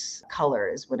chartreuse color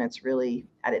is when it's really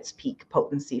at its peak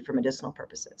potency for medicinal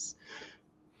purposes.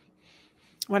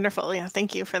 Wonderful. Yeah,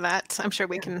 thank you for that. I'm sure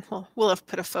we'll have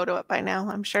put a photo up by now,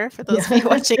 I'm sure, for those of you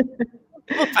watching.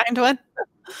 We'll find one.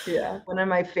 Yeah. One of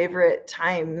my favorite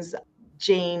times,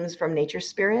 James from Nature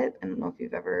Spirit. I don't know if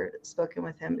you've ever spoken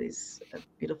with him, but he's a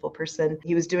beautiful person.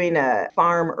 He was doing a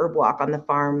farm herb walk on the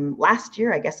farm last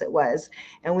year, I guess it was.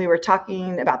 And we were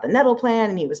talking about the nettle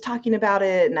plant, and he was talking about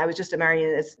it. And I was just admiring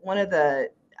it. It's the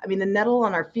nettle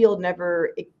on our field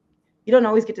you don't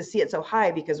always get to see it so high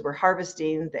because we're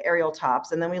harvesting the aerial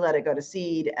tops and then we let it go to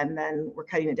seed and then we're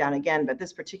cutting it down again. But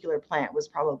this particular plant was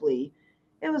probably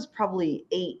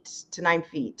 8 to 9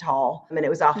 feet tall. I mean, it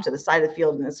was off to the side of the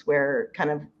field, and it's where kind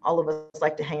of all of us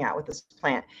like to hang out with this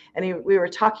plant. And we were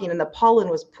talking, and the pollen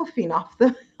was poofing off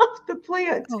the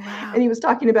plant. Oh, wow. And he was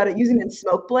talking about it using it in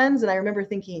smoke blends. And I remember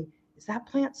thinking, is that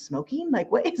plant smoking?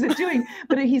 Like, what is it doing?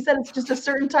 But he said it's just a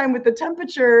certain time with the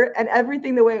temperature and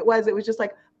everything the way it was just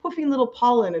like poofing little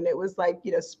pollen, and it was like,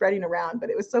 spreading around.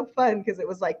 But it was so fun because it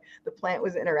was like the plant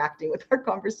was interacting with our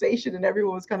conversation, and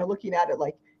everyone was kind of looking at it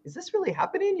like, is this really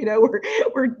happening?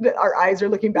 Our eyes are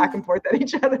looking back and forth at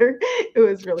each other. It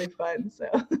was really fun. So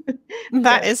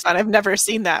that is fun. I've never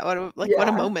seen that. What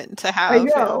a moment to have.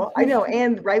 I know.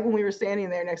 And right when we were standing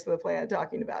there next to the plant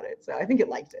talking about it. So I think it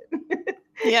liked it.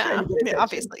 Yeah,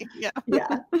 obviously. Yeah.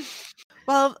 Yeah.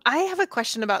 Well, I have a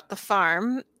question about the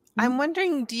farm. I'm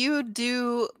wondering, do you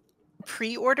do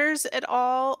pre-orders at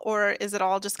all, or is it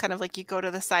all just kind of like you go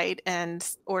to the site and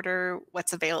order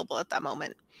what's available at that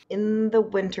moment? In the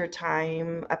winter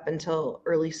time up until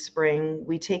early spring,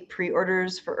 we take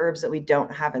pre-orders for herbs that we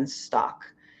don't have in stock.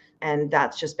 And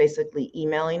that's just basically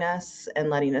emailing us and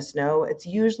letting us know. It's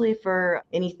usually for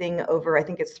anything over, I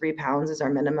think it's 3 pounds is our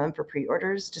minimum for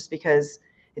pre-orders, just because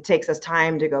it takes us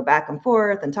time to go back and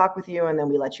forth and talk with you. And then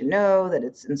we let you know that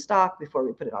it's in stock before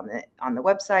we put it on the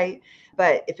website.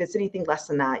 But if it's anything less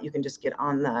than that, you can just get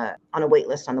on a wait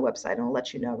list on the website, and we'll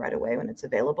let you know right away when it's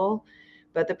available.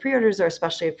 But the pre-orders are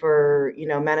especially for,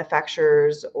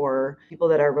 manufacturers or people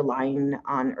that are relying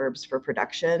on herbs for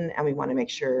production. And we want to make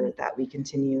sure that we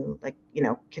continue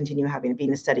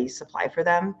being a steady supply for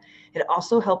them. It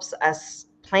also helps us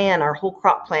plan our whole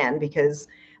crop plan because,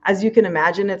 as you can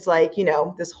imagine, it's like,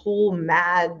 this whole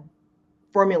mad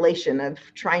formulation of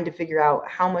trying to figure out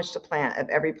how much to plant of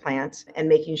every plant and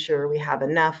making sure we have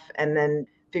enough. And then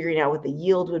figuring out what the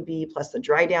yield would be, plus the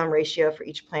dry down ratio for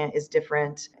each plant is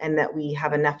different, and that we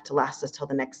have enough to last us till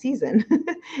the next season.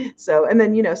 So, and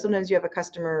then, sometimes you have a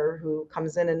customer who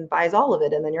comes in and buys all of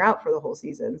it, and then you're out for the whole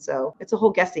season. So it's a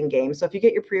whole guessing game. So if you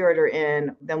get your pre-order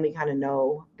in, then we kind of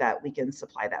know that we can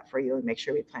supply that for you and make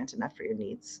sure we plant enough for your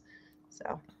needs.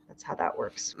 So that's how that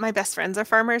works. My best friends are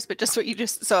farmers, but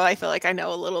so I feel like I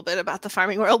know a little bit about the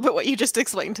farming world, but what you just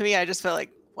explained to me, I just feel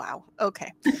like, wow,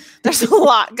 okay. There's a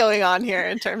lot going on here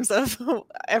in terms of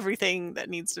everything that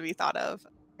needs to be thought of.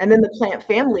 And then the plant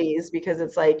families, because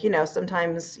it's like,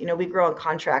 sometimes, we grow on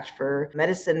contract for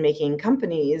medicine making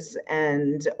companies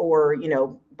or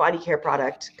body care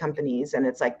product companies. And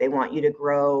it's like, they want you to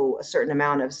grow a certain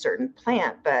amount of certain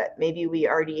plant, but maybe we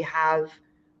already have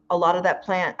a lot of that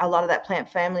plant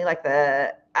family, like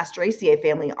the Asteraceae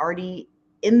family, already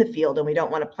in the field. And we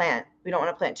don't want to plant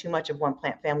too much of one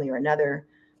plant family or another,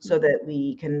 so that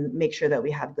we can make sure that we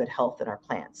have good health in our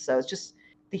plants. So it's just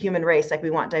the human race. Like,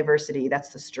 we want diversity. That's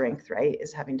the strength, right?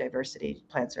 Is having diversity.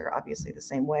 Plants are obviously the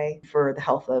same way. For the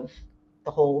health of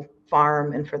the whole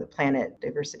farm and for the planet,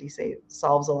 diversity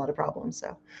solves a lot of problems.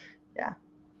 So, yeah.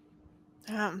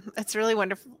 It's really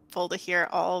wonderful to hear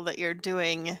all that you're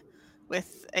doing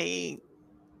with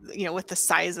with the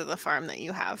size of the farm that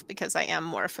you have, because I am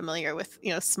more familiar with,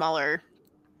 smaller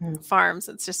farms.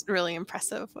 It's just really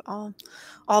impressive,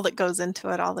 all that goes into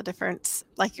it, all the different,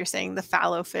 like you're saying, the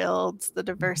fallow fields, the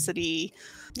diversity,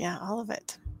 all of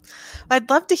it. I'd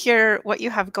love to hear what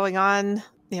you have going on,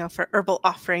 for herbal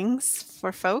offerings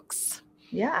for folks.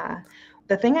 Yeah.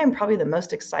 The thing I'm probably the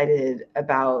most excited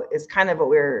about is kind of what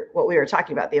we were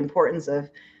talking about, the importance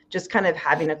of just kind of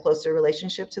having a closer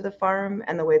relationship to the farm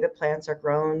and the way that plants are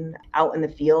grown out in the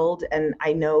field. And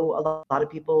I know a lot of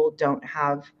people don't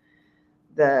have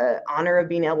the honor of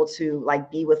being able to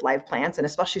be with live plants, and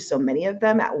especially so many of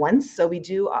them at once. So we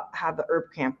do have the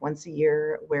herb camp once a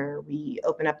year where we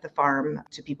open up the farm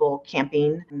to people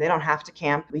camping. They don't have to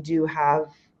camp. We do have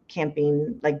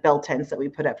camping bell tents that we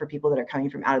put up for people that are coming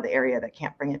from out of the area that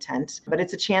can't bring a tent. But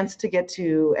it's a chance to get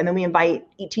to, and then we invite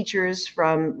teachers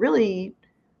from really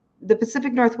the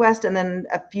Pacific Northwest, and then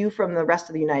a few from the rest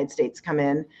of the United States come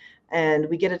in. And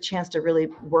we get a chance to really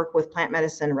work with plant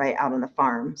medicine right out on the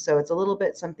farm. So it's a little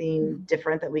bit something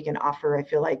different that we can offer. I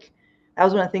feel like that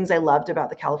was one of the things I loved about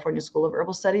the California School of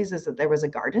Herbal Studies, is that there was a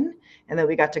garden and that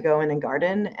we got to go in and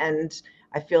garden. And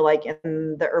I feel like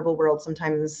in the herbal world,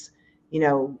 sometimes,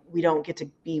 we don't get to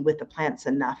be with the plants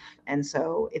enough. And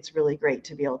so it's really great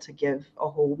to be able to give a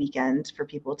whole weekend for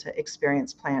people to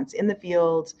experience plants in the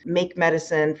field, make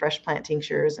medicine, fresh plant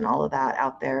tinctures, and all of that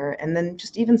out there. And then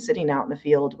just even sitting out in the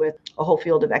field with a whole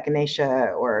field of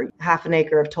echinacea or half an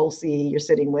acre of tulsi you're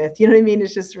sitting with, you know what I mean?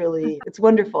 It's just really, it's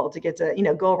wonderful to get to,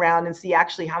 go around and see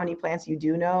actually how many plants you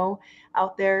do know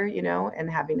out there, and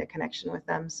having a connection with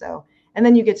them. So, and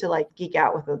then you get to geek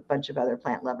out with a bunch of other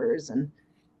plant lovers and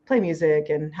play music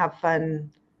and have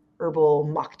fun herbal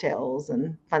mocktails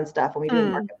and fun stuff when we do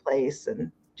the marketplace,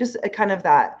 and just a kind of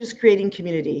that, just creating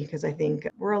community, because I think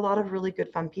we're a lot of really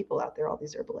good fun people out there, all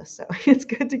these herbalists. So it's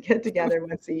good to get together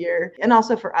once a year, and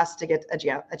also for us to get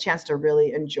a chance to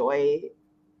really enjoy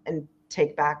and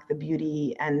take back the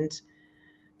beauty and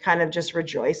kind of just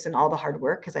rejoice in all the hard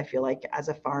work. Because I feel like as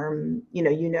a farm,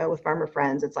 with farmer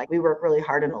friends, it's like we work really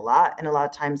hard and a lot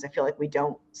of times I feel like we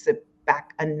don't sit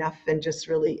back enough and just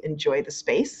really enjoy the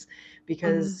space,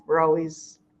 because we're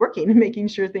always working and making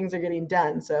sure things are getting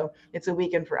done. So it's a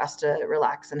weekend for us to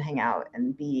relax and hang out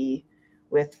and be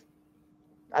with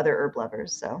other herb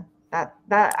lovers. So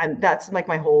that's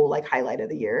my whole highlight of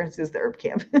the year is the herb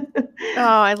camp. Oh,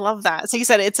 I love that. So you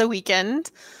said it's a weekend.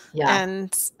 Yeah.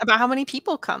 And about how many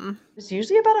people come? It's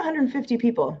usually about 150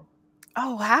 people.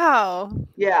 Oh, wow.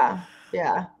 Yeah.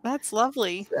 That's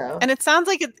lovely. So. And it sounds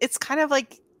like it's kind of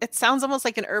it sounds almost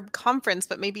like an herb conference,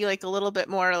 but maybe a little bit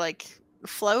more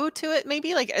flow to it.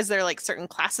 Maybe is there certain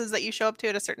classes that you show up to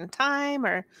at a certain time,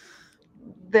 or?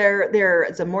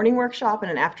 It's a morning workshop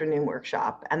and an afternoon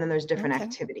workshop, and then there's different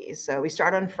activities. So we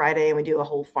start on Friday and we do a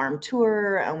whole farm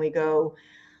tour, and we go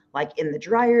in the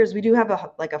dryers. We do have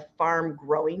a farm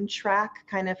growing track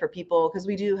kind of for people, because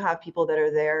we do have people that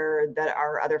are there that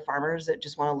are other farmers that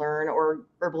just want to learn, or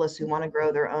herbalists who want to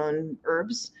grow their own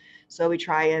herbs. So we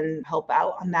try and help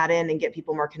out on that end and get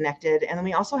people more connected. And then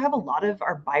we also have a lot of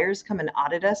our buyers come and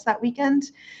audit us that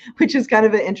weekend, which is kind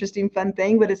of an interesting, fun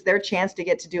thing, but it's their chance to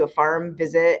get to do a farm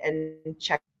visit and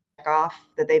check off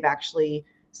that they've actually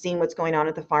seen what's going on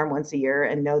at the farm once a year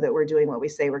and know that we're doing what we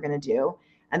say we're going to do.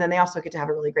 And then they also get to have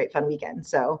a really great fun weekend.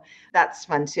 So that's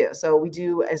fun too. So we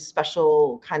do a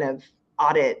special kind of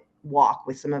audit walk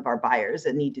with some of our buyers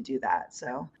that need to do that.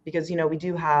 So, because, we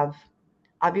do have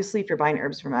obviously if you're buying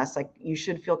herbs from us, like you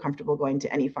should feel comfortable going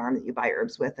to any farm that you buy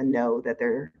herbs with and know that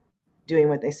they're doing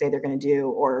what they say they're going to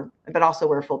do, but also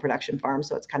we're a full production farm.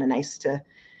 So it's kind of nice to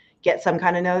get some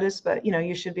kind of notice, but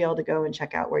you should be able to go and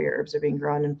check out where your herbs are being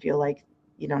grown and feel like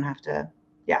you don't have to,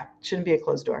 it shouldn't be a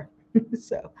closed door.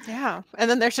 So yeah. And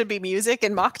then there should be music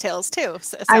and mocktails too.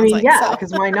 So it I sounds mean, like, yeah, so.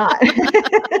 because why not?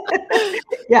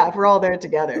 Yeah, if we're all there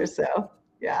together. So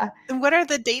yeah. And what are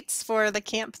the dates for the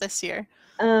camp this year?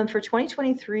 For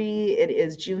 2023, it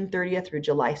is June 30th through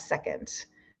July 2nd.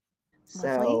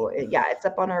 So yeah, it's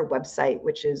up on our website,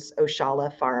 which is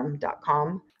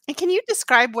oshalafarm.com. And can you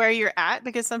describe where you're at?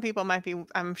 Because some people might be,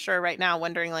 I'm sure right now,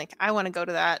 wondering like, I want to go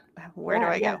to that. Where do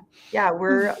I go? Yeah,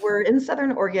 we're in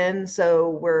Southern Oregon.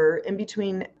 So we're in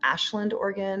between Ashland,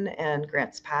 Oregon and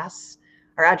Grants Pass.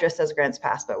 Our address says Grants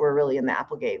Pass, but we're really in the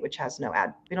Applegate, which has no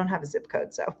we don't have a zip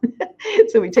code. So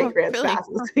we take Grants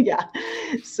Passes. Yeah.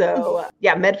 So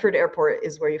yeah, Medford Airport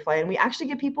is where you fly in. We actually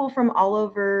get people from all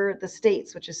over the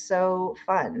states, which is so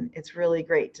fun. It's really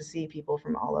great to see people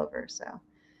from all over. So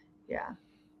yeah.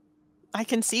 I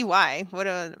can see why. What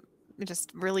a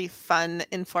just really fun,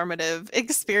 informative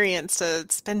experience to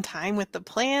spend time with the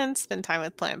plants, spend time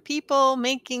with plant people,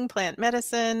 making plant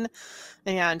medicine.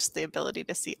 And just the ability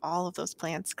to see all of those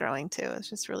plants growing too. It's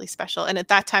just really special. And at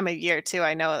that time of year too,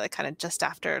 I know that kind of just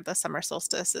after the summer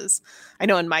solstice is, I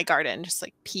know in my garden, just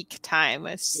like peak time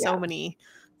with so many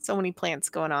plants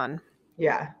going on.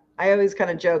 Yeah. I always kind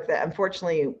of joke that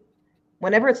unfortunately,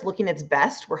 whenever it's looking its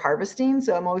best, we're harvesting.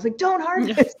 So I'm always like, don't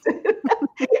harvest.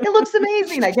 It looks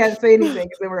amazing. I can't say anything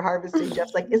because then we're harvesting.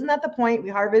 Jeff's like, isn't that the point? We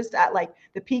harvest at like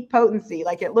the peak potency.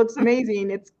 Like it looks amazing.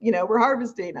 It's, we're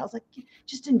harvesting. I was like,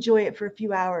 just enjoy it for a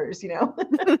few hours,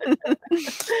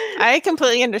 I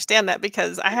completely understand that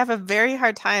because I have a very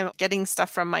hard time getting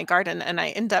stuff from my garden and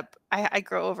I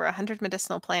grow over 100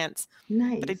 medicinal plants.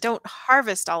 Nice. But I don't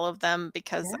harvest all of them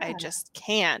because I just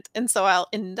can't. And so I'll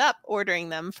end up ordering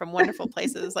them from wonderful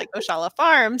places like Oshala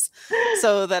Farms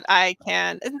so that I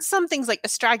can, and some things like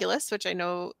astragalus, which I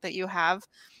know that you have,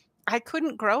 I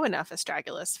couldn't grow enough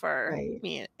astragalus for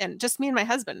me and just me and my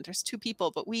husband. There's 2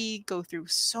 people, but we go through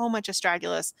so much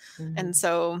astragalus. Mm-hmm. And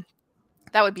so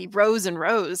that would be rows and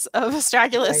rows of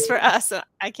astragalus for us.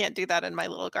 I can't do that in my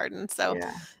little garden. So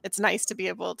it's nice to be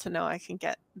able to know I can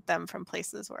get them from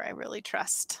places where I really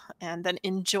trust and then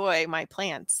enjoy my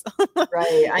plants.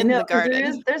 Right. I know. The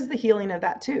garden. There's the healing of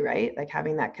that too, right? Like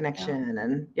having that connection.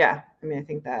 And I mean, I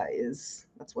think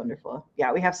that's wonderful.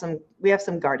 Yeah. We have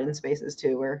some garden spaces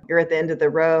too, where you're at the end of the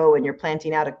row and you're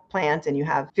planting out a plant and you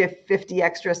have 50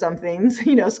 extra somethings,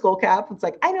 skull cap. It's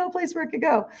like, I know a place where it could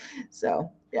go. So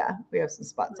yeah, we have some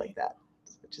spots like that,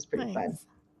 which is pretty fun.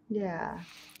 Yeah.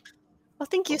 Well,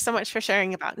 thank you so much for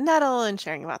sharing about Nettle and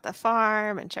sharing about the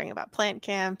farm and sharing about Plant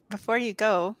Camp. Before you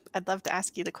go, I'd love to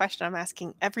ask you the question I'm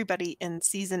asking everybody in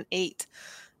season 8.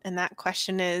 And that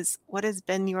question is, what has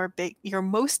been your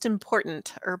most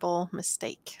important herbal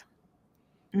mistake?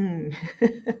 The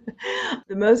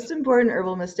most important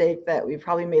herbal mistake that we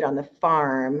probably made on the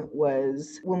farm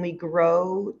was when we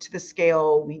grow to the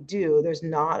scale we do, there's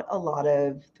not a lot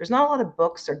of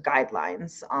books or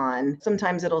guidelines on.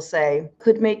 Sometimes it'll say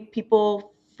could make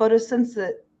people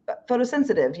photosensitive,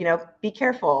 be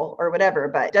careful or whatever,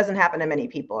 but it doesn't happen to many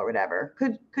people or whatever.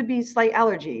 Could be slight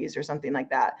allergies or something like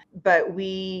that. But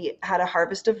we had a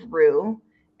harvest of rue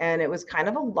and it was kind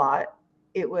of a lot.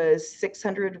 It was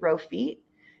 600 row feet.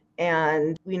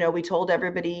 And, we told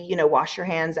everybody, wash your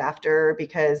hands after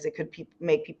because it could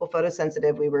make people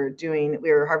photosensitive. We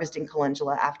were harvesting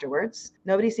calendula afterwards.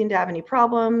 Nobody seemed to have any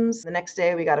problems. The next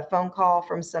day we got a phone call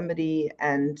from somebody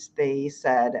and they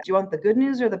said, do you want the good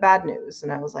news or the bad news?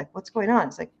 And I was like, what's going on?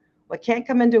 It's like, well, I can't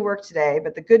come into work today,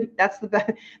 but the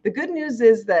good news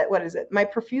is that, what is it? My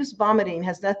profuse vomiting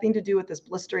has nothing to do with this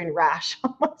blistering rash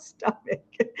on my stomach.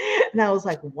 And I was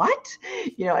like, what?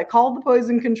 I called the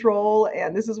poison control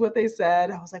and this is what they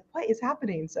said. I was like, what is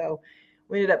happening? So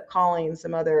we ended up calling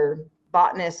some other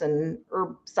botanists and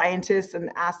herb scientists and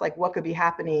asked like what could be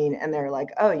happening. And they're like,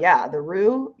 oh yeah, the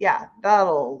rue. Yeah,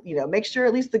 that'll, make sure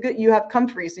at least you have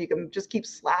comfrey so you can just keep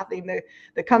slapping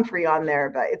the comfrey on there,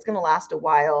 but it's going to last a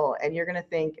while and you're going to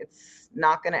think it's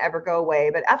not going to ever go away.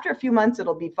 But after a few months,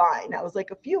 it'll be fine. I was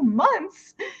like, a few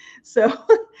months. So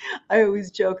I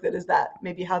always joke that is that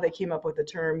maybe how they came up with the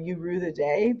term "you rue the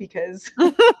day" because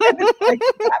like,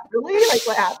 that really like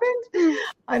what happened?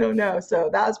 I don't know. So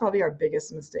that was probably our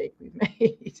biggest mistake we've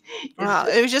made. Wow,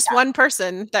 it was just one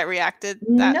person that reacted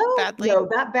that badly. No,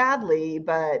 that badly,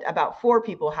 but about 4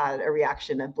 people had a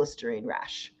reaction of blistering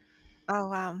rash. Oh,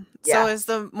 wow. So Yeah. is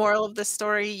the moral of the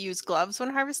story use gloves when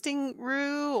harvesting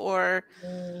rue or?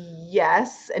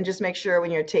 Yes, and just make sure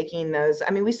when you're taking those.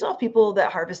 I mean, we still have people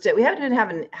that harvest it. We haven't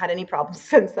had any problems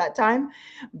since that time,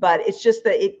 but it's just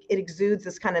that it exudes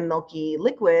this kind of milky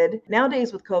liquid.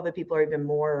 Nowadays with COVID, people are even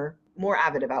more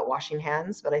avid about washing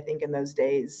hands, but I think in those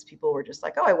days people were just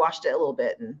like, "Oh, I washed it a little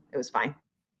bit and it was fine."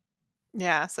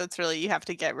 Yeah, so it's really you have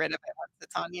to get rid of it once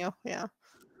it's on you. Yeah.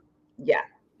 Yeah,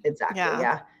 exactly. Yeah.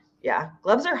 Yeah. Yeah.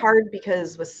 Gloves are hard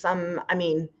because with some, I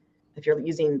mean, if you're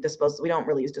using disposable, we don't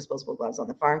really use disposable gloves on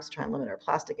the farms to try and limit our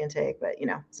plastic intake, but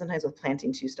sometimes with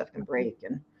planting too, stuff can Mhm. break.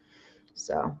 And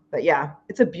so, but yeah,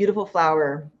 it's a beautiful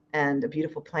flower and a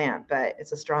beautiful plant, but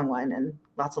it's a strong one and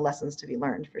lots of lessons to be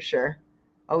learned for sure.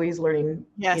 Always learning,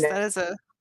 Yes, that is a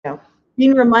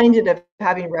being reminded of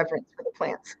having reverence for the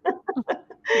plants.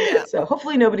 yeah. So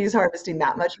hopefully nobody's harvesting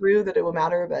that much rue that it will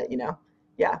matter, but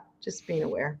yeah, just being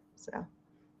aware. So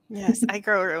Yes, I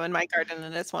grow rue in my garden,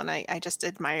 and it's one I just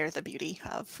admire the beauty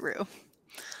of rue.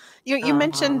 You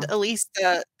mentioned, uh-huh. Elise,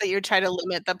 that you're trying to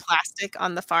limit the plastic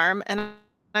on the farm, and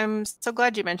I'm so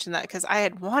glad you mentioned that because I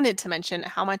had wanted to mention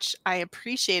how much I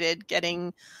appreciated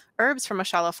getting herbs from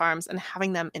Oshala Farms and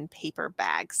having them in paper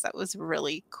bags. That was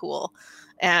really cool.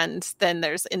 And then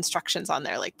there's instructions on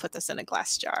there, like put this in a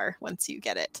glass jar once you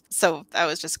get it. So that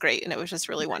was just great, and it was just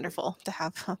really wonderful to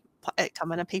have it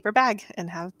come in a paper bag and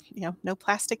have no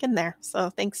plastic in there.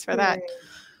 So thanks for that. Yay.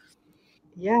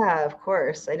 Yeah, of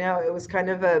course. I know it was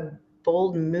kind of a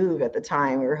bold move at the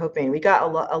time. We were hoping we got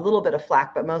a little bit of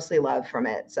flack, but mostly love from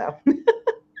it. So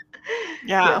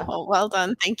Yeah, yeah, well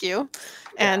done. Thank you.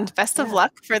 yeah, And best of yeah.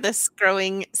 luck for this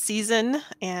growing season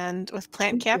and with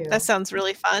plant Thank camp. That you. sounds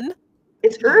really fun.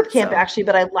 It's Yeah, herb camp so actually,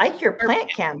 but I like your herb plant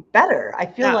camp. camp better. I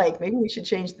feel Yeah. like maybe we should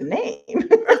change the name.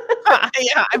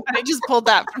 Yeah, I just pulled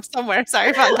that from somewhere. Sorry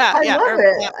about that. I Yeah, love herb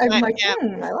it. camp, I'm plant like,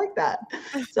 camp. I like that.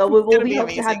 So It's gonna we be hope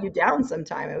to amazing. have you down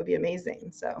sometime. It would be amazing.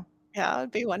 So Yeah,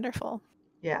 it'd be wonderful.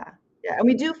 yeah. Yeah. And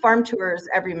we do farm tours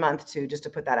every month too, just to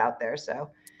put that out there. So,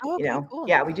 Oh, okay, cool.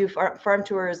 yeah, we do farm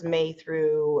tours May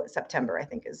through September, I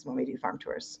think is when we do farm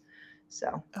tours.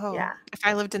 So Oh, yeah. if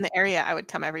I lived in the area, I would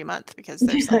come every month because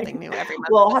there's something new every month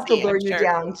Well, I'll to have to see, lure I'm you sure.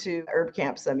 down to herb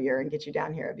camp some year and get you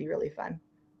down here. It'd be really fun.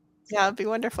 Yeah, So it'd be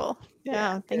wonderful. yeah,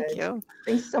 Yeah, thank good. you.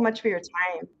 Thanks so much for your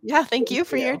time. Yeah, thank Thank you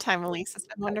for your you. time, Elise. It's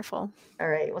been wonderful. All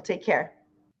right. Well, take care.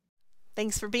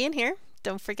 Thanks for being here.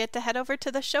 Don't forget to head over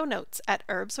to the show notes at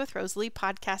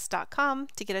herbswithrosaliepodcast.com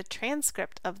to get a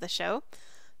transcript of the show.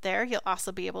 There, you'll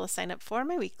also be able to sign up for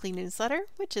my weekly newsletter,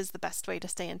 which is the best way to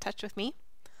stay in touch with me.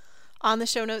 On the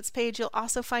show notes page, you'll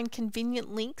also find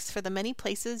convenient links for the many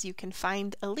places you can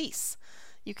find Elise.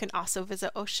 You can also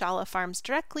visit Oshala Farms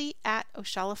directly at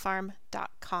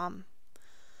oshalafarm.com.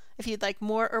 If you'd like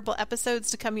more herbal episodes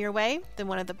to come your way, then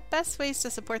one of the best ways to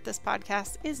support this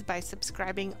podcast is by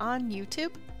subscribing on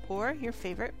YouTube or your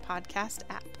favorite podcast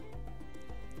app.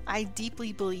 I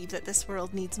deeply believe that this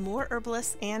world needs more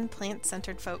herbalists and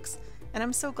plant-centered folks, and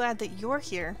I'm so glad that you're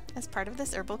here as part of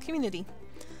this herbal community.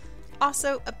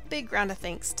 Also, a big round of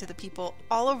thanks to the people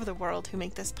all over the world who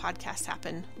make this podcast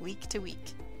happen week to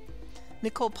week.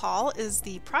 Nicole Paul is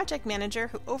the project manager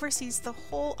who oversees the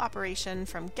whole operation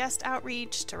from guest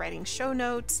outreach to writing show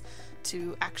notes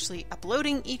to actually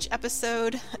uploading each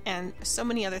episode and so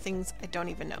many other things I don't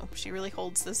even know. She really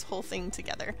holds this whole thing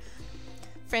together.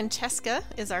 Francesca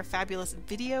is our fabulous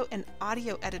video and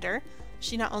audio editor.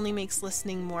 She not only makes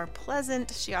listening more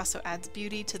pleasant, she also adds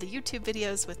beauty to the YouTube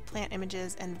videos with plant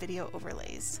images and video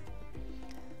overlays.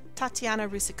 Tatiana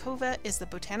Rusikova is the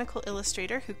botanical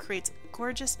illustrator who creates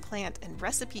gorgeous plant and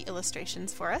recipe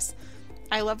illustrations for us.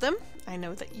 I love them. I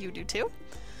know that you do too.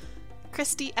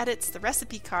 Christy edits the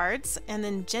recipe cards, and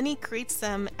then Jenny creates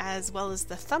them as well as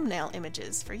the thumbnail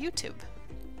images for YouTube.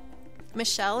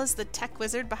 Michelle is the tech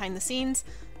wizard behind the scenes,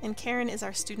 and Karen is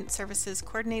our student services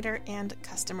coordinator and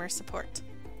customer support.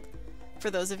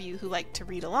 For those of you who like to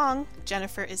read along,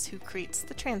 Jennifer is who creates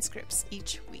the transcripts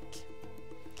each week.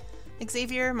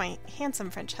 Xavier, my handsome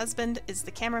French husband, is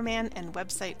the cameraman and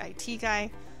website IT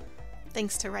guy.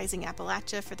 Thanks to Rising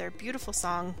Appalachia for their beautiful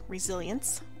song,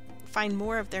 Resilience. Find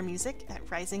more of their music at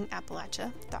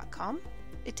risingappalachia.com.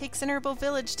 It takes an herbal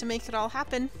village to make it all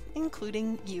happen,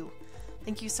 including you.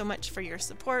 Thank you so much for your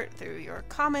support through your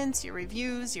comments, your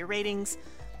reviews, your ratings.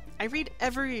 I read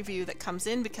every review that comes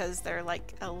in because they're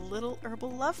like a little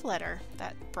herbal love letter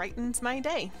that brightens my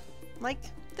day. Like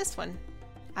this one.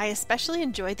 I especially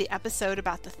enjoyed the episode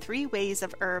about the 3 ways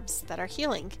of herbs that are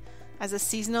healing. As a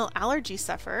seasonal allergy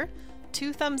sufferer,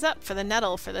 2 thumbs up for the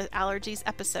Nettle for the allergies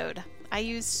episode. I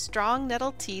used strong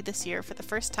nettle tea this year for the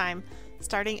first time,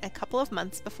 starting a couple of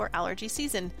months before allergy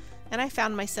season, and I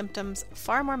found my symptoms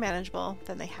far more manageable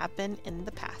than they have been in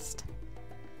the past.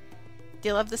 Do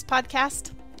you love this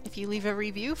podcast? If you leave a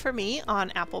review for me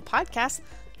on Apple Podcasts,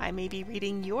 I may be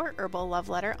reading your herbal love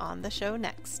letter on the show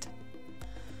next.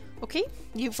 Okay,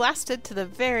 you've lasted to the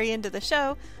very end of the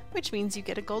show, which means you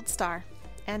get a gold star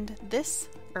and this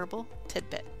herbal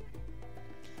tidbit.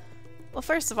 Well,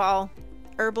 first of all,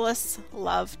 herbalists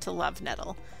love to love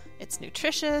nettle. It's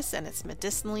nutritious and it's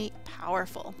medicinally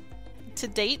powerful. To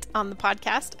date on the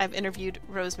podcast, I've interviewed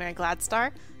Rosemary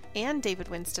Gladstar and David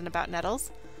Winston about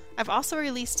nettles. I've also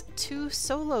released 2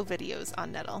 solo videos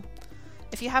on nettle.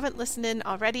 If you haven't listened in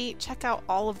already, check out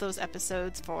all of those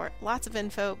episodes for lots of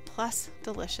info plus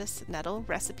delicious nettle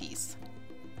recipes.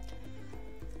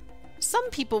 Some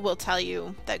people will tell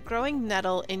you that growing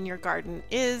nettle in your garden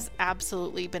is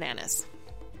absolutely bananas.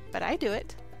 But I do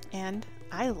it, and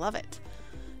I love it.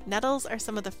 Nettles are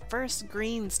some of the first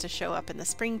greens to show up in the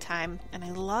springtime, and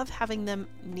I love having them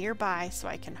nearby so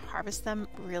I can harvest them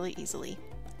really easily.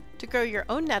 To grow your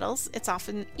own nettles, it's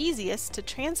often easiest to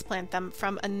transplant them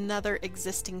from another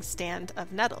existing stand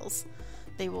of nettles.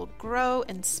 They will grow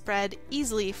and spread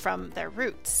easily from their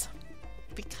roots.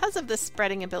 Because of this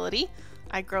spreading ability,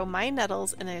 I grow my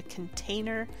nettles in a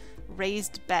container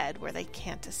raised bed where they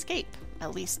can't escape,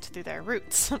 at least through their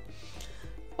roots.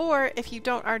 Or if you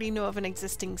don't already know of an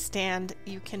existing stand,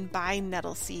 you can buy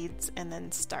nettle seeds and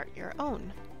then start your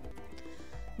own.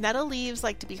 Nettle leaves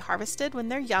like to be harvested when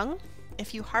they're young.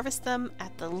 If you harvest them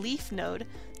at the leaf node,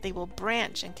 they will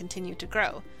branch and continue to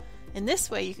grow. In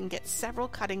this way, you can get several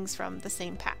cuttings from the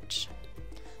same patch.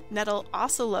 Nettle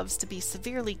also loves to be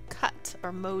severely cut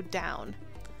or mowed down.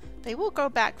 They will grow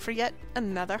back for yet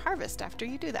another harvest after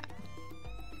you do that.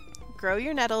 Grow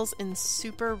your nettles in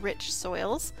super rich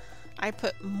soils. I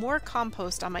put more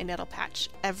compost on my nettle patch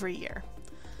every year.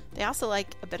 They also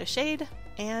like a bit of shade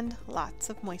and lots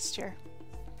of moisture.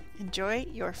 Enjoy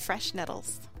your fresh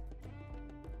nettles.